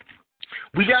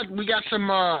 we got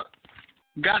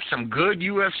some good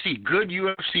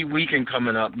UFC weekend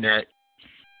coming up, Net.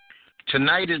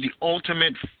 Tonight is the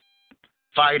Ultimate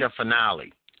Fighter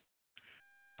finale,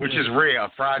 which is rare,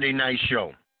 a Friday night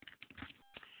show.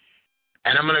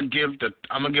 And I'm gonna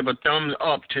give a thumbs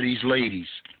up to these ladies.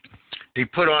 They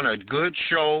put on a good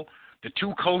show. The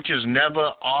two coaches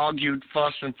never argued,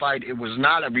 fussed, and fight. It was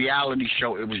not a reality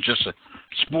show. It was just a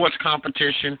sports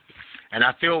competition. And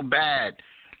I feel bad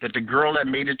that the girl that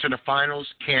made it to the finals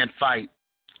can't fight.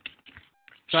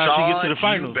 How'd she get to the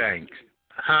finals? Eubanks.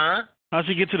 Huh? How'd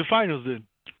she get to the finals then?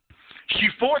 She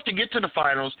fought to get to the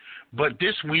finals, but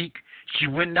this week she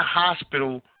went in the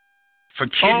hospital for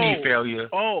kidney failure.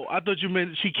 Oh, I thought you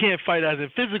meant she can't fight as a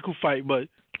physical fight, but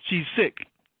she's sick.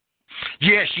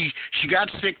 Yeah, she got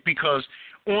sick because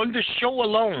on the show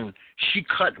alone, she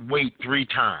cut weight 3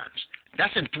 times.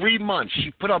 That's in 3 months.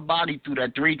 She put her body through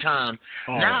that 3 times.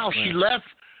 Now she left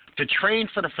to train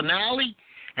for the finale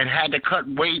and had to cut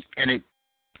weight, and it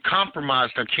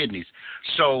compromised her kidneys.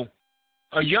 So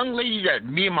a young lady that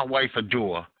me and my wife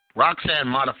adore, Roxanne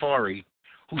Modafferi,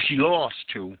 who she lost,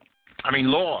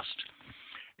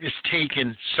 is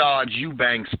taking Sarge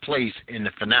Eubanks' place in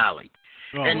the finale.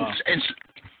 And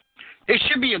it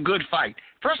should be a good fight.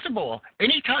 First of all,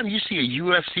 anytime you see a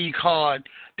UFC card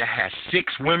that has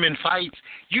 6 women fights,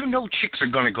 you know chicks are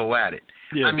going to go at it.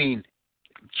 Yeah. I mean,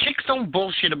 chicks don't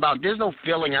bullshit about, there's no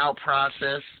filling out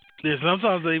process. Yeah,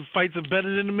 sometimes they fights are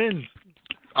better than the men's.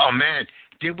 Oh, man,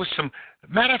 there was some,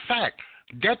 matter of fact,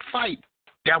 that fight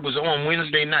that was on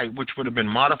Wednesday night, which would have been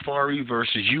Modafferi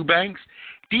versus Eubanks,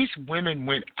 these women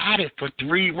went at it for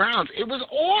 3 rounds. It was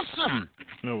awesome.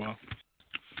 Oh, wow.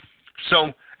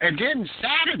 So, and then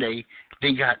Saturday,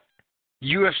 they got,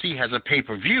 UFC has a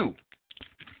pay-per-view.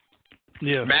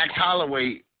 Yeah. Max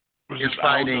Holloway is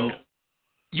fighting,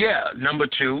 number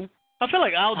 2. I feel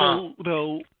like Aldo,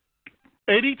 though,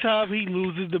 anytime he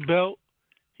loses the belt,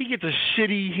 he gets a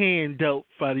shitty hand dealt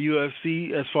by the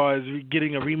UFC as far as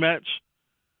getting a rematch.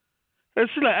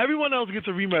 It's like everyone else gets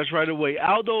a rematch right away.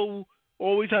 Aldo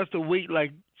always has to wait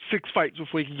like 6 fights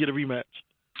before he can get a rematch.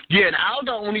 Yeah, and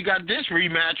Aldo only got this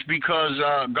rematch because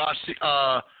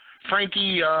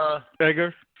Frankie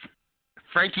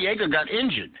Edgar got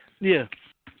injured. Yeah,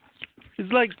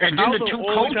 it's like and then Aldo the 2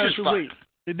 always coaches has to wait.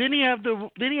 And didn't he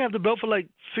have the belt for like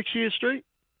 6 years straight?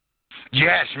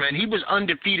 Yes, man, he was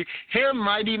undefeated. Him,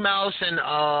 Mighty Mouse, and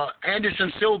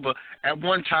Anderson Silva at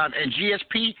one time, and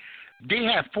GSP, they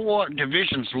had 4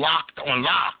 divisions locked on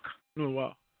lock. Oh,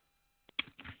 wow.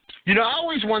 You know, I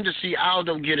always wanted to see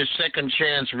Aldo get a second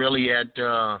chance, really, at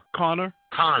Conor.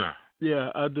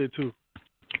 Yeah, I did too.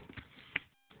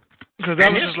 Because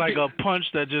that was just like a punch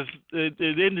that just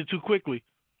it ended too quickly.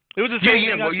 It was the same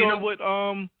thing I saw with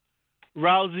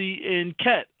Rousey and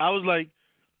Kat. I was like,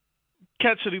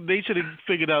 they should have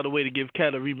figured out a way to give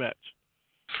Kat a rematch.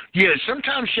 Yeah,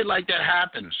 sometimes shit like that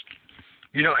happens.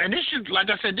 You know, and this should, like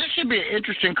I said, this should be an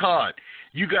interesting card.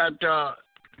 You got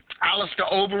Alistair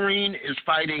Overeem is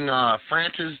fighting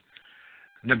Francis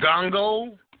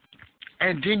Ngannou,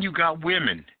 and then you got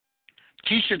women.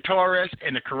 Tisha Torres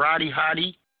and the Karate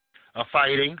Hottie are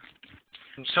fighting.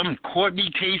 Some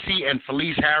Courtney Casey and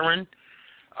Felice Herron,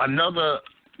 another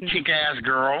kick-ass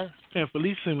girl. Yeah,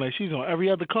 Felice seems like she's on every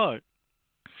other card.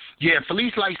 Yeah,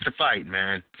 Felice likes to fight,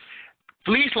 man.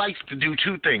 Felice likes to do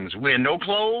 2 things, wear no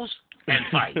clothes and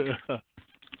fight.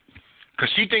 Because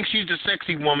she thinks she's the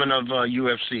sexy woman of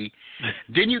UFC.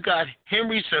 Then you got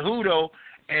Henry Cejudo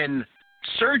and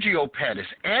Sergio Pettis,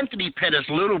 Anthony Pettis'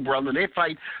 little brother. They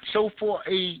fight. So for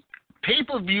a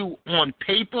pay-per-view on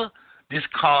paper, this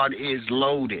card is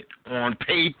loaded on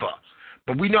paper.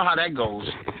 But we know how that goes.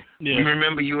 Yeah. We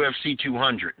remember UFC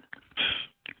 200.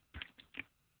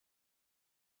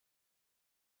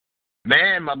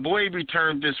 Man, my boy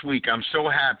returned this week. I'm so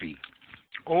happy.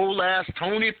 Old ass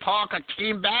Tony Parker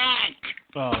came back.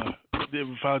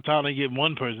 About time to get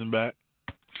one person back.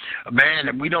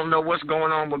 Man, we don't know what's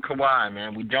going on with Kawhi,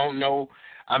 man. We don't know.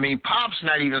 I mean, Pop's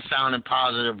not even sounding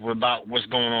positive about what's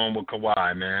going on with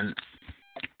Kawhi, man.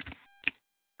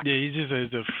 Yeah, he just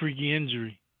has a freaky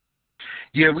injury.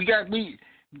 Yeah,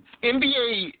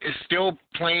 NBA is still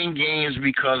playing games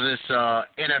because it's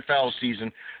NFL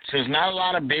season, so there's not a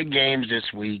lot of big games this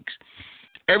week.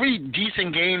 Every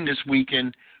decent game this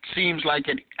weekend, seems like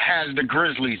it has the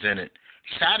Grizzlies in it.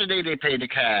 Saturday they play the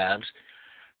Cavs.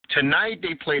 Tonight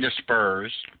they play the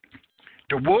Spurs.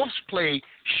 The Wolves play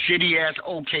shitty-ass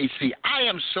OKC. I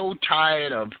am so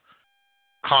tired of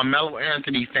Carmelo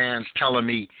Anthony fans telling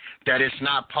me that it's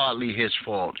not partly his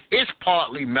fault. It's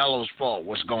partly Melo's fault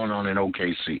what's going on in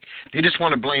OKC. They just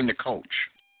want to blame the coach.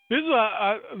 This is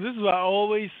what I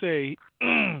always say.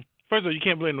 First of all, you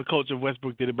can't blame the coach if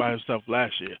Westbrook did it by himself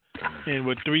last year. And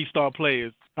with 3-star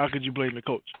players, how could you blame the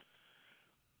coach?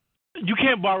 You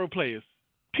can't borrow players.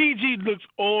 PG looks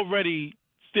already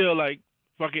still like,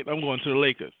 fuck it, I'm going to the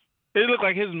Lakers. It looks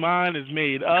like his mind is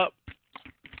made up.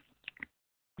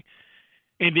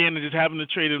 Indiana just happened to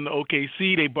trade him to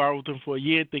OKC. They borrowed him for a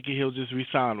year thinking he'll just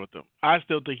re-sign with them. I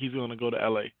still think he's going to go to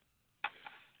L.A.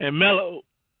 And Melo,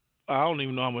 I don't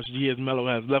even know how much years Melo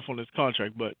has left on his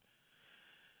contract, but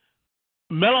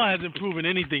Melo hasn't proven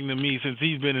anything to me since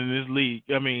he's been in this league.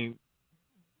 I mean,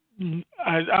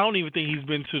 I don't even think he's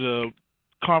been to the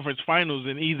conference finals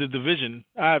in either division.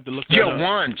 I have to look that up.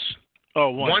 Once.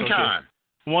 Oh, once. One time.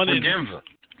 One in Denver.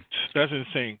 That's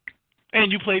insane.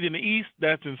 And you played in the East?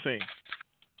 That's insane.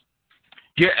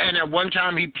 Yeah, and at one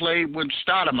time he played with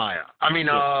Stoudemire.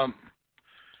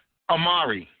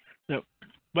 Amari. Yep.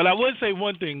 But I would say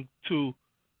one thing, too,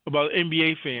 about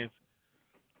NBA fans.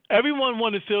 Everyone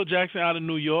wanted Phil Jackson out of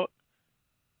New York.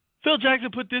 Phil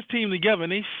Jackson put this team together,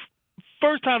 and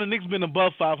first time the Knicks been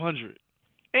above 500.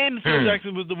 And Phil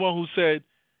Jackson was the one who said,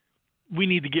 we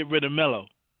need to get rid of Melo.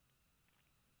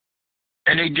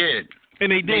 And they did.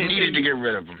 And they did. They needed to get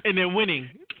rid of him. And they're winning.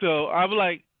 So I was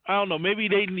like, I don't know, maybe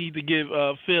they need to give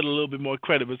Phil a little bit more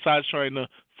credit besides trying to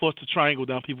force the triangle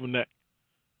down people's neck.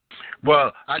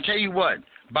 Well, I tell you what,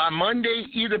 by Monday,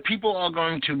 either people are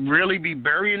going to really be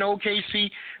burying OKC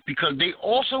because they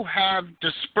also have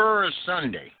the Spurs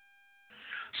Sunday.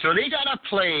 So they got to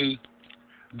play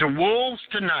the Wolves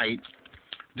tonight,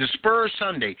 the Spurs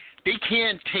Sunday. They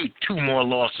can't take 2 more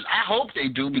losses. I hope they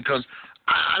do because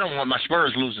I don't want my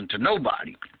Spurs losing to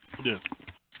nobody. Yeah.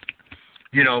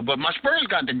 You know, but my Spurs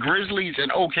got the Grizzlies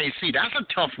and OKC. That's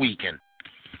a tough weekend.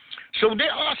 So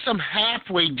there are some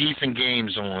halfway decent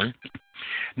games on.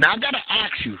 Now, I got to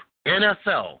ask you,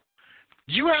 NFL,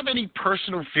 do you have any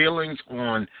personal feelings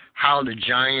on how the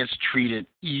Giants treated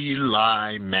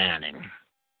Eli Manning?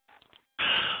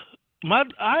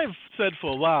 I've said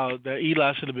for a while that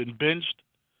Eli should have been benched,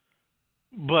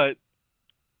 but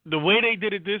the way they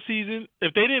did it this season,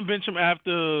 if they didn't bench him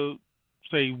after,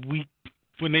 say,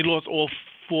 when they lost all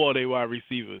 4 of their wide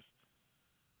receivers,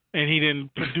 and he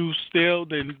didn't produce still,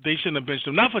 then they shouldn't have benched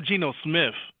him. Not for Geno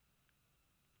Smith.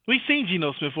 We've seen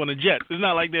Geno Smith on the Jets. It's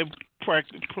not like they're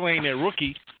playing their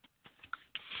rookie.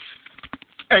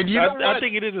 And you know what? I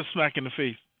think it is a smack in the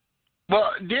face.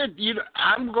 Well,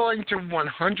 I'm going to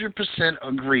 100%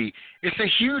 agree. It's a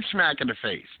huge smack in the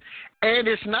face. And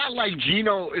it's not like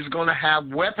Geno is going to have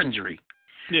weaponry.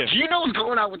 Yeah. Geno's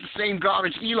going out with the same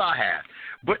garbage Eli had.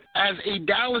 But as a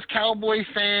Dallas Cowboy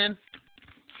fan,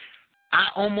 I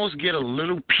almost get a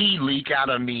little pee leak out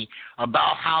of me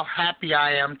about how happy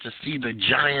I am to see the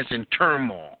Giants in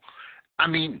turmoil. I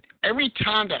mean, every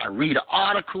time that I read an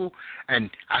article and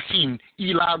I see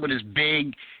Eli with his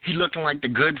he looking like the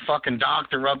good fucking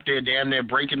doctor up there, damn near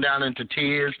breaking down into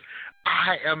tears.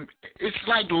 It's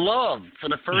like love. For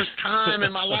the first time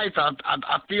in my life,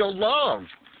 I feel love.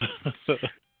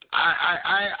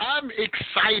 I'm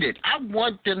excited. I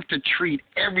want them to treat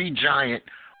every Giant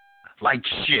like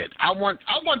shit. I want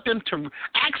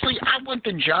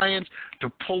the Giants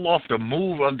to pull off the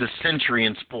move of the century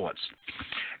in sports.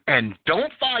 And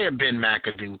don't fire Ben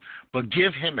McAdoo, but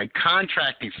give him a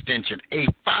contract extension, a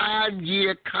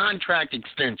 5-year contract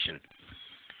extension.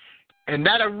 And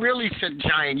that'll really set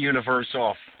Giant Universe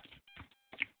off.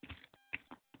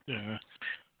 Yeah.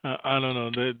 I don't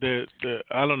know.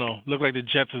 I don't know. Look like the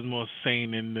Jets is more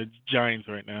sane than the Giants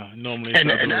right now. Normally, it's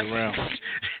around.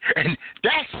 And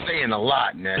that's saying a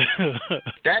lot, man.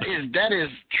 that is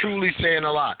truly saying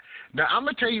a lot. Now I'm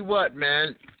gonna tell you what,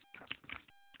 man.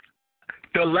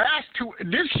 The last 2,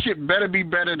 this shit better be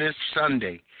better this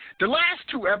Sunday. The last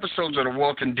 2 episodes of The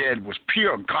Walking Dead was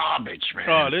pure garbage, man.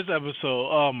 Oh, this episode,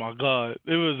 oh my God.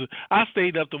 I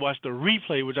stayed up to watch the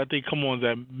replay, which I think comes on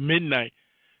at midnight.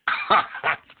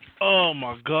 Oh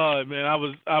my God, man. I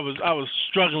was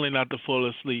struggling not to fall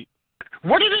asleep.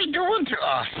 What are they doing to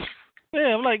us?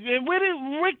 Yeah, I'm like, where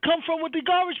did Rick come from with the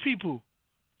garbage people?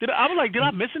 Did I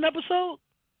miss an episode?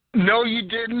 No, you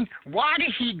didn't. Why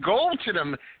did he go to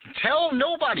them? Tell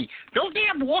nobody. Don't they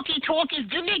have walkie-talkies?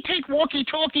 Didn't they take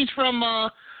walkie-talkies from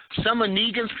some of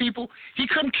Negan's people, he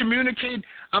couldn't communicate.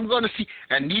 I'm going to see.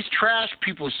 And these trash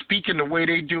people speaking the way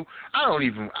they do, I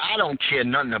don't care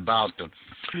nothing about them.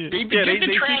 Yeah. They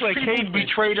trash speak like people cavemen.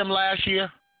 betrayed them last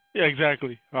year. Yeah,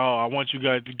 exactly. Oh, I want you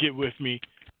guys to get with me.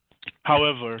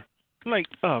 However, I'm like,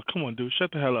 oh, come on, dude,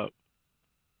 shut the hell up.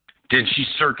 Then she's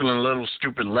circling little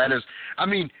stupid letters. I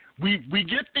mean, we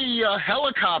get the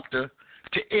helicopter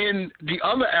to end the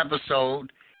other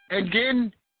episode, and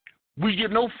then we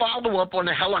get no follow-up on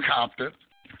the helicopter.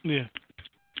 Yeah.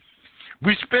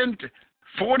 We spent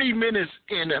 40 minutes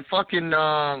in a fucking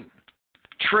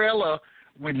trailer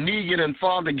with Negan and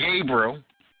Father Gabriel.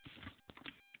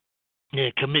 Yeah,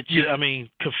 confess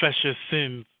your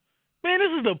sins. Man,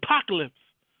 this is the apocalypse.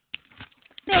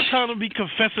 You got time to be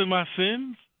confessing my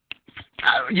sins?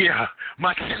 Yeah,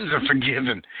 my sins are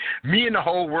forgiven. Me and the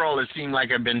whole world, it seemed like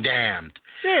I've been damned.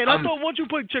 Yeah, and I thought once you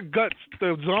put your guts,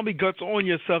 the zombie guts on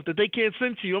yourself, that they can't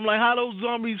sense you. I'm like, how those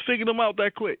zombies figure them out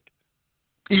that quick?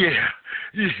 Yeah.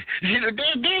 You know,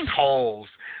 there's holes.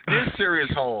 There's serious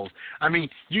holes. I mean,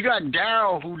 you got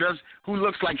Daryl who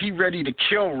looks like he's ready to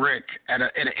kill Rick in an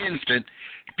instant,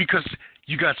 because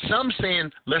you got some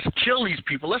saying, let's kill these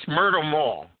people, let's murder them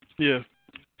all. Yeah.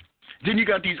 Then you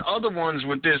got these other ones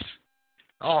with this,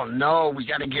 oh no, we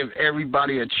got to give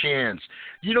everybody a chance.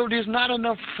 You know, there's not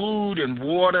enough food and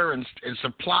water and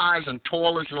supplies and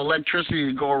toilets and electricity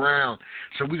to go around,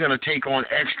 so we're going to take on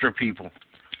extra people.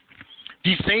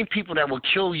 These same people that will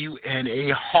kill you in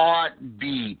a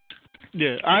heartbeat.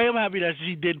 Yeah, I am happy that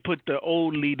she did put the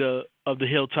old leader of the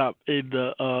Hilltop in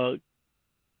the,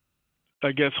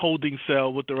 I guess, holding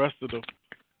cell with the rest of them.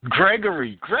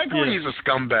 Gregory is a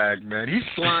scumbag, man. He's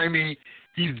slimy.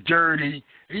 He's dirty.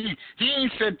 He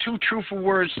ain't said two truthful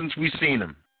words since we've seen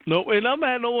him. No, and I'm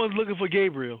mad no one's looking for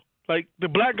Gabriel. Like, the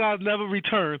black guys never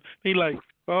returned. He like,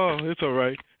 oh, it's all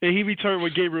right. And he returned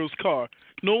with Gabriel's car.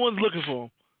 No one's looking for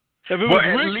him. If it was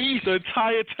Rick, the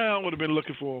entire town would have been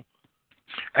looking for him.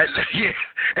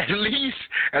 At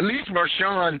least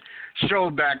Marshawn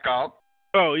showed back up.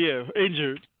 Oh, yeah,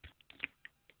 injured.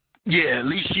 Yeah, at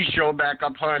least she showed back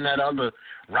up, her and that other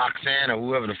Roxanne or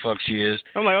whoever the fuck she is.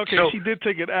 I'm like, okay, she did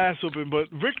take an ass whooping, but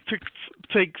Rick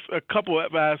takes a couple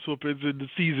of ass whoopings in the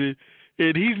season,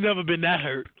 and he's never been that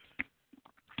hurt.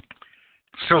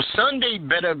 So Sunday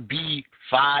better be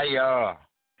fire.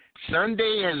 Sunday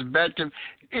is better.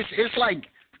 It's like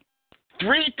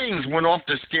 3 things went off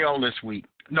the scale this week.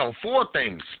 No, 4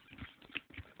 things.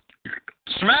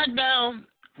 SmackDown,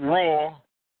 Raw,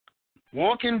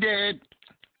 Walking Dead,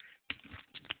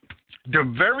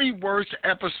 the very worst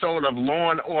episode of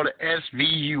Law & Order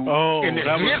SVU in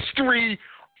the history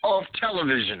of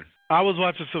television. I was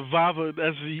watching Survivor, and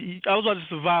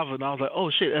I was like,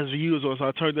 oh shit, SVU is on, so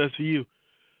I turned to SVU.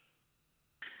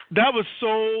 That was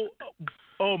so,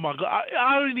 oh my God.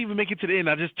 I didn't even make it to the end.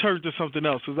 I just turned to something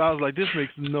else, because I was like, this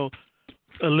makes no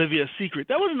Olivia secret.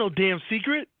 That wasn't no damn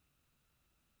secret.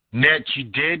 Ned, you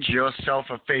did yourself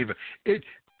a favor. At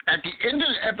the end of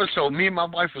the episode, me and my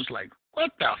wife was like,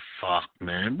 what the fuck,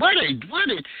 man? What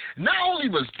not only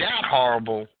was that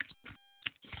horrible,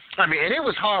 I mean, and it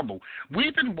was horrible.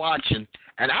 We've been watching,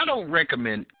 and I don't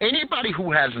recommend anybody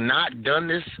who has not done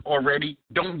this already,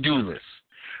 don't do this.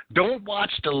 Don't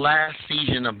watch the last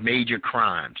season of Major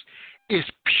Crimes. It's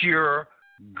pure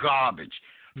garbage.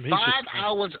 5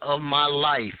 hours of my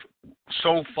life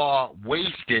so far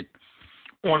wasted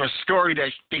on a story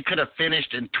that they could have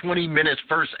finished in 20 minutes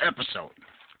first episode.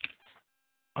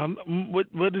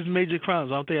 What is Major Crimes?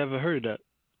 I don't think I've ever heard of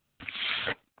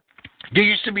that. There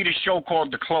used to be the show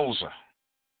called The Closer.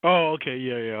 Oh, okay.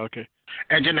 Yeah, okay.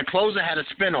 And then The Closer had a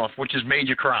spinoff, which is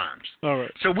Major Crimes. All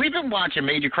right. So we've been watching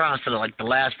Major Crimes for the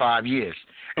last 5 years.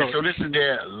 And so this is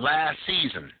their last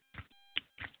season.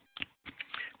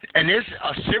 And there's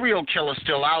a serial killer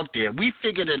still out there. We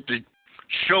figured that the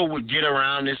show would get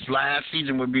around, this last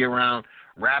season would be around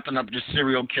wrapping up the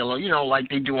serial killer, like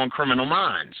they do on Criminal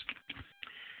Minds.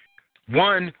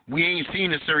 One, we ain't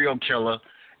seen a serial killer,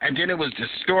 and then it was the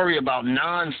story about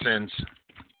nonsense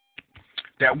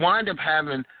that wound up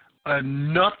having a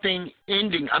nothing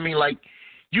ending. I mean, like,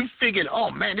 you figured,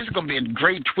 oh, man, this is going to be a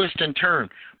great twist and turn.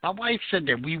 My wife said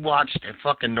that we watched a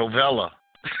fucking novella.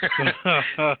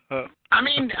 I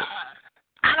mean,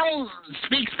 I don't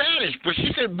speak Spanish, but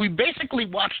she said we basically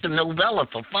watched a novella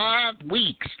for 5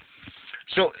 weeks.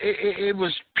 So it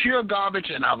was pure garbage,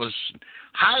 and I was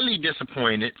highly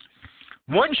disappointed.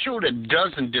 One show that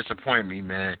doesn't disappoint me,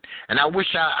 man, and I wish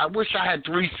I had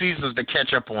 3 seasons to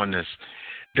catch up on this.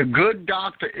 The Good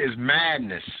Doctor is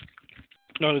madness.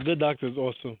 No, The Good Doctor is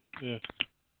awesome. Yeah.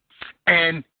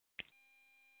 And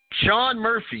Sean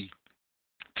Murphy,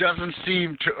 doesn't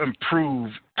seem to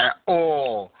improve at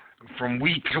all from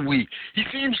week to week. He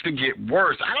seems to get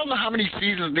worse. I don't know how many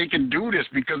seasons they can do this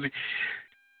because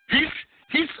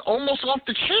he's almost off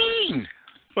the chain.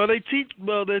 Well,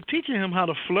 they're teaching him how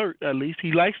to flirt. At least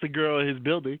he likes the girl in his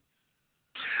building.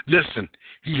 Listen,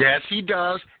 yes, he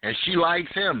does, and she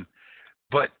likes him.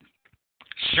 But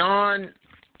Sean's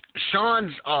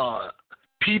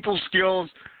people skills,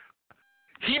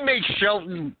 he makes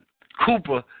Sheldon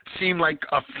Cooper seem like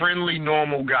a friendly,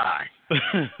 normal guy.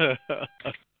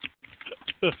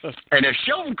 And if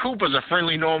Sheldon Cooper's a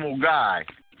friendly, normal guy,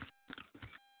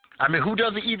 I mean, who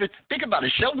doesn't even think about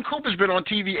it? Sheldon Cooper's been on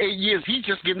TV 8 years. He's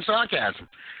just getting sarcasm.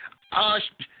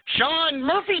 Sean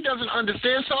Murphy doesn't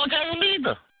understand sarcasm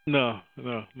either. No,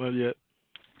 not yet.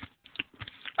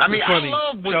 I mean, funny.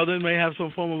 I love Sheldon may have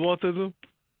some form of autism.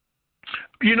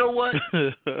 You know what?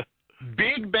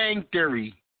 Big Bang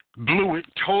Theory blew it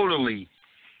totally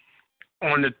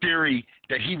on the theory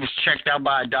that he was checked out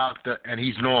by a doctor and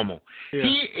he's normal. Yeah.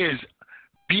 He is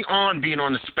beyond being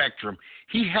on the spectrum.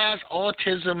 He has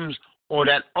autism or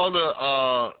that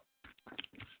other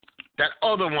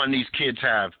one these kids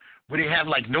have, where they have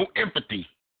like no empathy.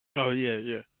 Oh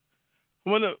yeah.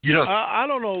 Well, I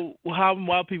don't know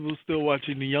why people are still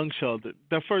watching the Young Sheldon.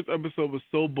 That first episode was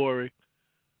so boring.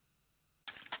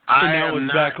 And now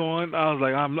it's back on. I was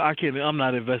like, I'm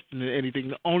not investing in anything.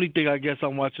 The only thing I guess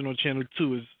I'm watching on Channel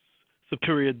 2 is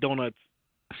Superior Donuts.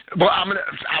 Well,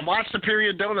 I watched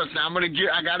Superior Donuts. Now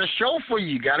I got a show for you.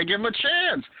 You got to give him a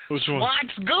chance. Which one?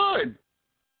 SWAT's good.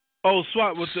 Oh,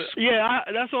 SWAT was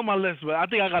that's on my list, but I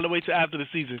think I got to wait till after the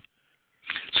season.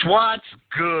 SWAT's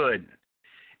good.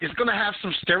 It's going to have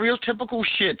some stereotypical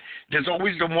shit. There's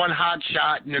always the one hot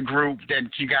shot in the group that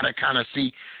you got to kind of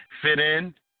see fit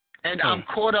in. And I'm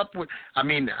caught up with,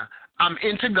 I'm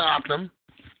into Gotham.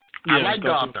 Yeah, I like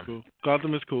Gotham. Cool.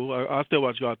 Gotham is cool. I'll still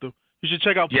watch Gotham. You should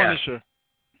check out Punisher.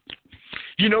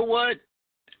 You know what?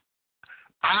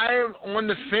 I'm on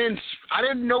the fence. I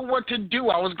didn't know what to do.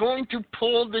 I was going to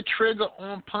pull the trigger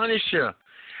on Punisher.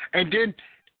 And then,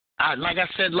 like I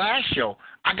said last show,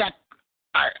 I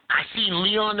seen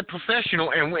Leon the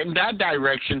Professional and went in that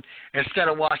direction instead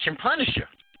of watching Punisher.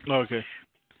 Okay.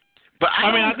 But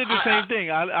I did the same thing.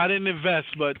 I didn't invest,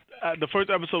 but the first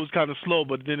episode was kind of slow,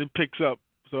 but then it picks up.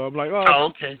 So I'm like,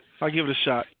 okay. I'll give it a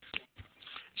shot.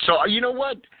 So, you know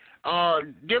what?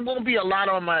 There won't be a lot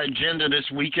on my agenda this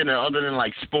weekend other than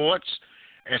like sports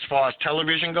as far as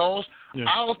television goes. Yeah.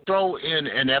 I'll throw in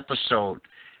an episode.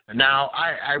 Now,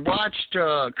 I watched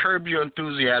Curb Your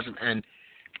Enthusiasm and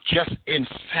just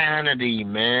insanity,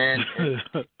 man.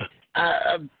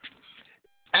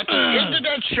 At the end of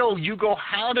that show, you go,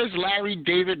 how does Larry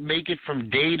David make it from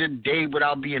day to day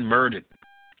without being murdered?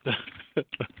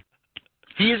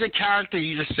 He is a character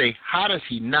you just say, how does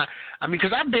he not? I mean,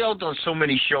 because I bailed on so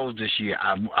many shows this year.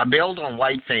 I bailed on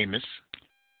White Famous,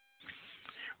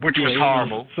 which was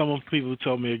horrible. Some people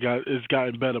told me it's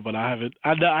gotten better, but I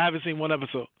haven't seen one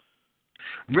episode.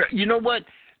 You know what?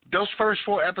 Those first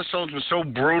 4 episodes were so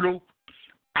brutal,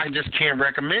 I just can't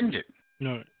recommend it.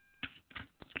 No.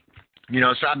 You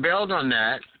know, so I bailed on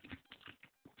that.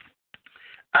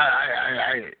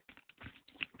 I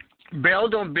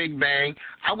bailed on Big Bang.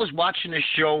 I was watching a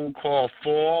show called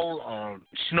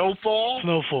Snowfall.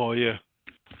 Snowfall, yeah.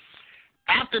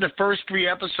 After the first 3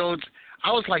 episodes,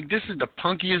 I was like, this is the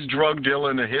punkiest drug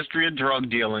dealer in the history of drug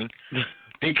dealing.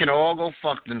 They can all go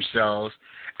fuck themselves.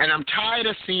 And I'm tired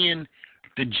of seeing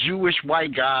the Jewish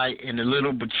white guy in the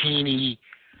little bikini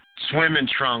swimming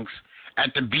trunks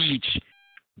at the beach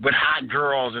with hot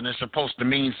girls, and it's supposed to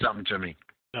mean something to me.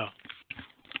 No.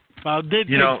 I did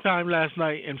take time last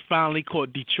night and finally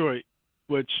caught Detroit,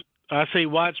 which I say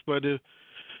watch, but it's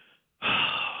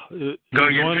one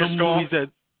of the movies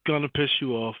that's gonna piss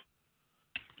you off.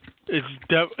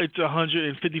 It's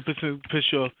 150% piss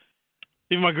you off.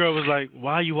 Even my girl was like,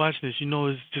 "Why are you watching this? You know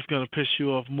it's just gonna piss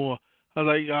you off more." I was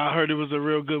like, "I heard it was a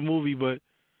real good movie, but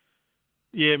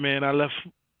yeah, man, I left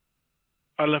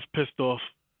pissed off."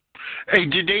 Hey,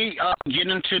 did they get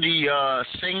into the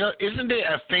singer? Isn't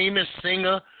there a famous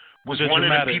singer? Was one of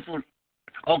the people?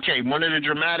 Okay, one of the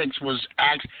dramatics was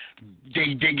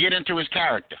they get into his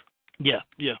character. Yeah.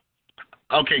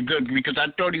 Okay, good, because I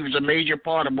thought he was a major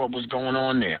part of what was going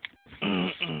on there.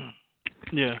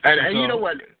 Yeah. And you know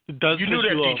what? You knew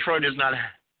that off. Detroit is not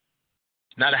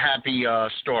a happy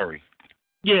story.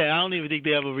 Yeah, I don't even think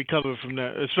they ever recover from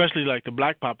that, especially like the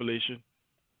black population.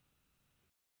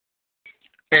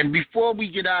 And before we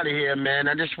get out of here, man,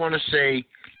 I just want to say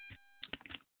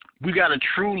we got a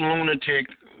true lunatic,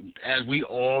 as we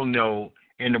all know,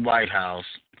 in the White House.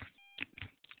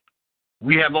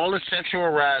 We have all the sexual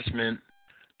harassment,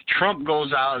 Trump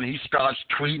goes out and he starts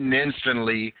tweeting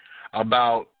instantly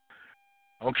about,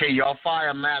 okay, y'all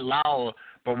fire Matt Lauer,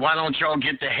 but why don't y'all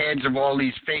get the heads of all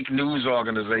these fake news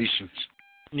organizations?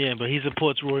 Yeah, but he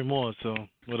supports Roy Moore, so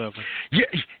whatever. Yeah,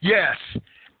 yes.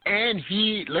 And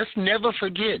let's never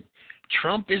forget,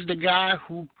 Trump is the guy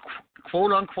who,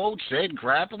 quote unquote, said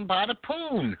grab him by the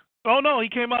poon. Oh, no, he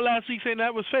came out last week saying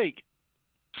that was fake.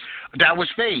 That was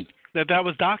fake. That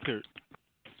was doctored.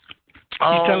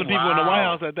 Oh, He's telling people in the White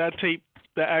wow. House that tape,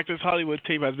 the Access Hollywood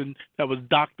tape, that was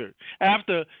doctored.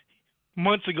 After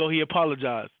months ago, he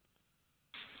apologized.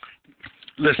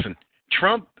 Listen,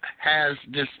 Trump has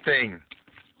this thing.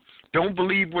 Don't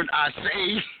believe what I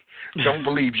say. Don't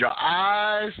believe your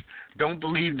eyes. Don't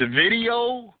believe the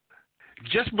video.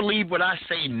 Just believe what I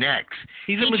say next.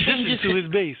 He's a magician to his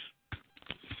base.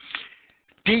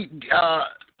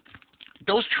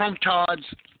 Those Trump tards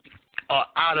are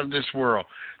out of this world.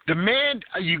 The man,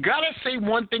 you got to say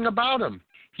one thing about him.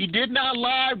 He did not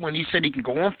lie when he said he can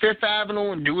go on Fifth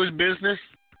Avenue and do his business.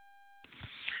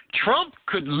 Trump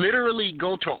could literally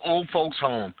go to an old folks'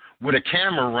 home with a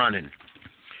camera running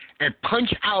and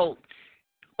punch out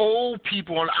old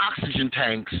people on oxygen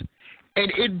tanks,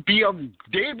 and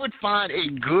they would find a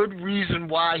good reason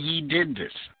why he did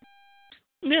this.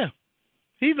 Yeah.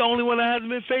 He's the only one that hasn't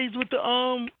been faced with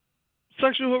the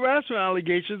sexual harassment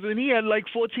allegations, and he had like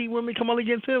 14 women come on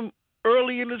against him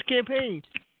early in his campaign.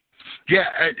 Yeah,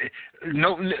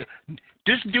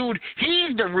 this dude,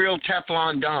 he's the real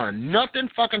Teflon Don. Nothing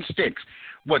fucking sticks.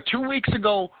 2 weeks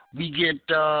ago, we get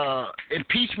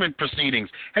impeachment proceedings.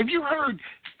 Have you heard,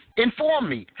 inform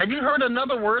me, have you heard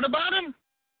another word about him?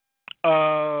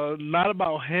 Not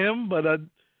about him, but,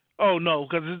 no,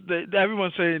 because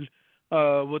everyone's saying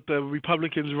with the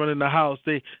Republicans running the House,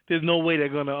 there's no way they're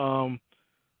going to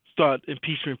start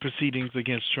impeachment proceedings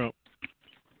against Trump.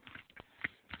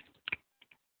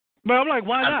 But I'm like,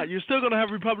 why not? You're still going to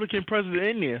have Republican president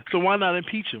in there, so why not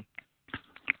impeach him?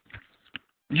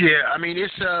 Yeah, I mean,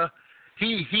 it's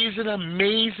he's an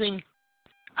amazing.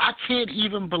 I can't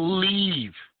even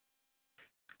believe.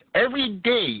 Every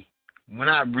day when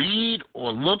I read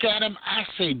or look at him, I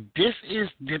say, this is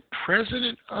the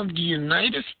president of the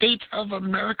United States of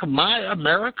America, my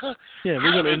America. Yeah,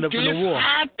 we're going to end up in a war.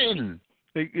 Happen?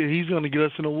 He's going to get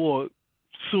us in a war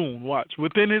soon. Watch.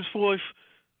 Within his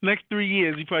next 3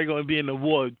 years, he's probably going to be in a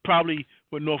war, probably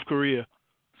with North Korea.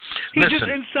 He just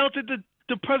insulted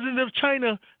the president of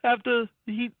China after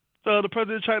the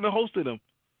president of China hosted him.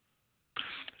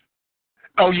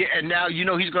 Oh yeah, and now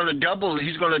he's going to double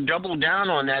down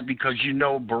on that because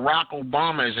Barack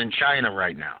Obama is in China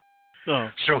right now. Oh.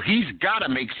 So he's got to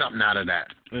make something out of that.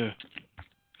 Yeah.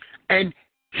 And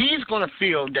he's going to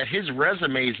feel that his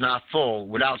resume is not full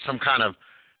without some kind of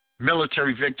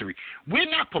military victory. We're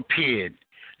not prepared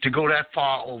to go that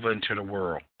far over into the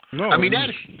world. No. I mean, that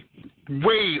is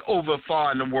way over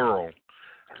far in the world.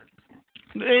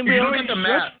 And we already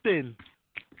stretched in.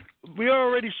 We are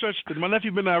already stretched in. My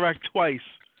nephew been to Iraq twice.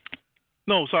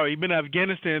 No, sorry, he's been to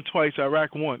Afghanistan twice,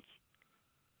 Iraq once.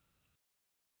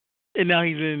 And now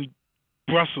he's in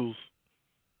Brussels.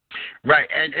 Right,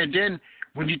 and then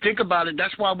when you think about it,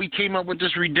 that's why we came up with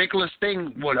this ridiculous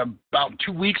thing, about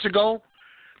 2 weeks ago?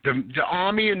 The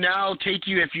Army will now take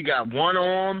you if you got one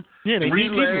arm, 3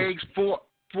 legs, 4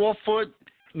 foot,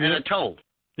 and a toe.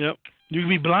 Yep. You can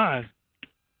be blind.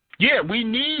 Yeah, we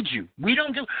need you. We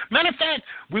don't do. Matter of fact,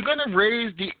 we're going to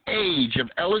raise the age of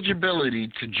eligibility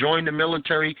to join the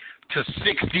military to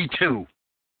 62.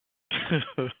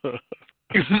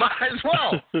 You might as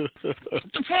well. What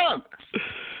the fuck?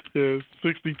 Yeah,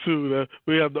 62.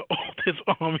 We have the oldest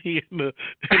army in the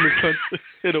country,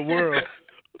 in the world.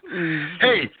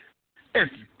 Hey,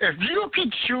 if you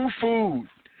can chew food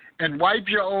and wipe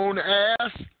your own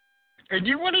ass, and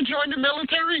you want to join the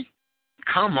military,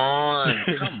 come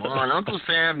on. Uncle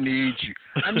Sam needs you.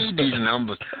 I need these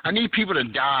numbers. I need people to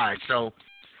die. So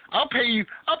I'll pay you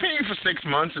for 6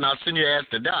 months, and I'll send your ass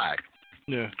to die.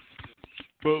 Yeah.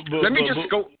 Let me just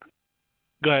go.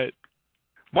 Go ahead.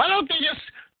 Why don't they just?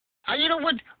 You know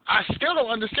what? I still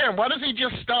don't understand. Why does he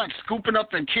just start scooping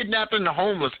up and kidnapping the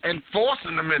homeless and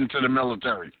forcing them into the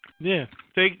military? Yeah.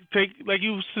 Take like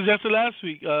you suggested last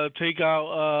week. Take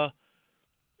out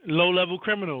low-level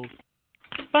criminals.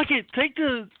 Fuck it. Take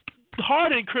the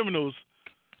hardened criminals.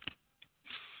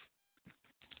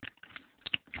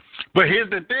 But here's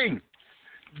the thing.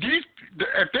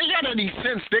 If they got any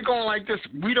sense, they're going like this.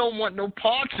 We don't want no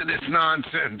parts of this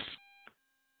nonsense.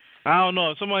 I don't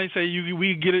know. If somebody say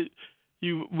we get it,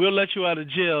 we'll let you out of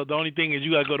jail. The only thing is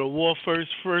you got to go to war first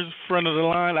front of the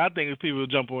line. I think people will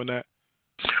jump on that.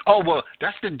 Oh, well,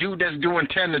 that's the dude that's doing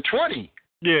 10 to 20.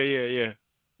 Yeah.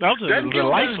 That That was dude a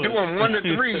life is hook. doing 1 to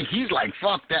 3. He's like,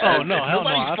 fuck that. Oh, If no, hell no.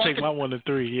 nobody's I'll take fucking- my 1 to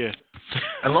 3, yeah.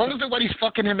 As long as nobody's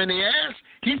fucking him in the ass,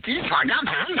 he's like,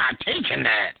 I'm not taking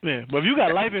that. Yeah, but if you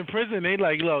got life in prison, they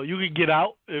like, look, you can get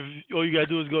out if all you got to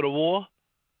do is go to war.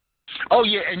 Oh,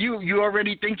 yeah, and you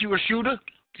already think you a shooter?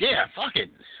 Yeah, fuck it.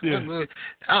 Yeah.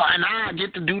 Oh, and I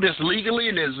get to do this legally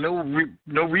and there's no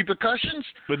repercussions?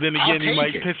 But then I'll again, he might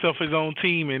take it. piss off his own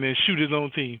team and then shoot his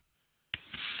own team.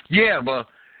 Yeah, but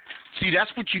see, that's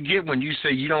what you get when you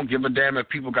say you don't give a damn if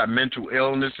people got mental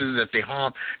illnesses, if they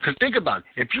harm. Because think about it.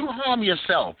 If you harm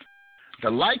yourself, the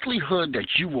likelihood that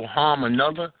you will harm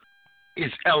another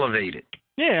is elevated.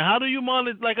 Yeah, how do you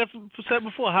monitor, like I said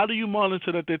before, how do you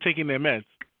monitor that they're taking their meds?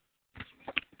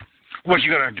 What,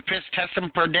 you going to piss test them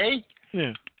per day?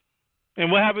 Yeah.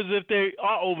 And what happens if they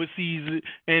are overseas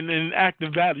and in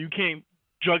active battle? You can't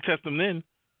drug test them then.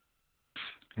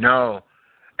 No.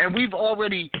 And we've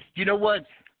already, you know what?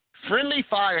 Friendly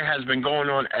fire has been going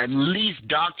on at least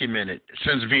documented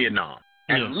since Vietnam.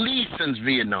 At least since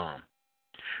Vietnam.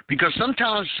 Because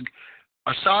sometimes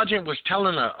a sergeant was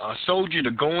telling a soldier to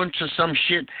go into some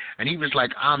shit, and he was like,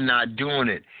 I'm not doing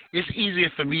it. It's easier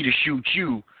for me to shoot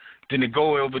you than to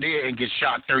go over there and get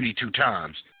shot 32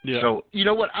 times. Yeah. So, you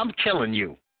know what? I'm killing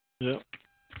you. Yeah.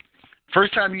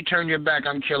 First time you turn your back,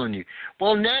 I'm killing you.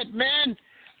 Well, Ned, man,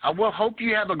 I will hope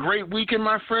you have a great weekend,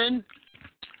 my friend.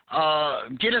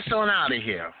 Get us on out of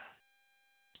here.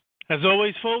 As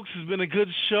always, folks, it's been a good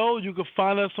show. You can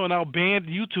find us on our banned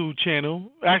YouTube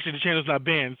channel. Actually, the channel's not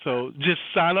banned, so just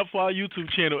sign up for our YouTube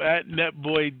channel at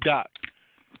NetBoyDoc.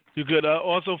 You could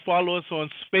also follow us on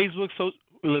Facebook,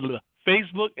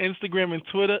 Instagram, and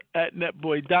Twitter at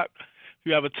NetBoyDoc. If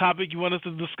you have a topic you want us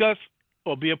to discuss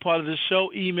or be a part of the show,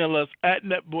 email us at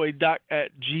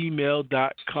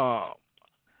netboydoc@gmail.com.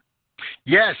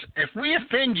 Yes, if we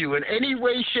offend you in any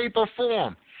way, shape, or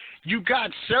form, you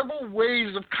got several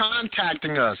ways of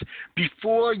contacting us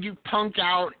before you punk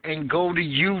out and go the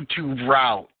YouTube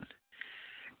route.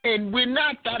 And we're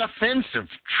not that offensive,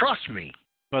 trust me.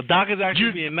 Well, Doc is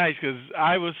actually being nice because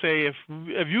I would say if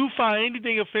you find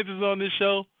anything offensive on this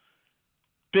show,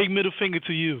 big middle finger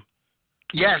to you.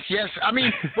 Yes. I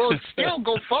mean, well, still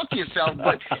go fuck yourself,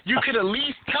 but you could at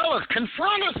least tell us,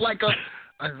 confront us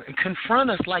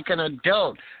like an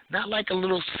adult, not like a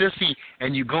little sissy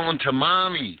and you going to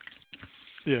mommy.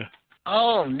 Yeah.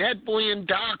 Oh, Netboy and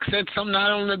Doc said something I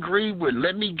don't agree with.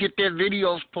 Let me get their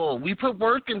videos pulled. We put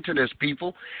work into this,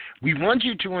 people. We want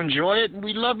you to enjoy it, and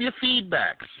we love your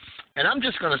feedback. And I'm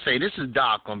just going to say, this is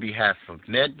Doc on behalf of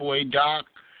Netboy, Doc,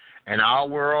 and Our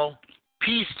World.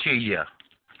 Peace to you.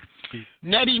 Peace.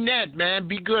 Netty Net, man.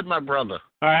 Be good, my brother.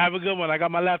 All right, have a good one. I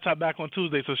got my laptop back on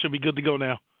Tuesday, so it should be good to go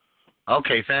now.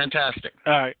 Okay, fantastic.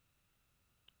 All right.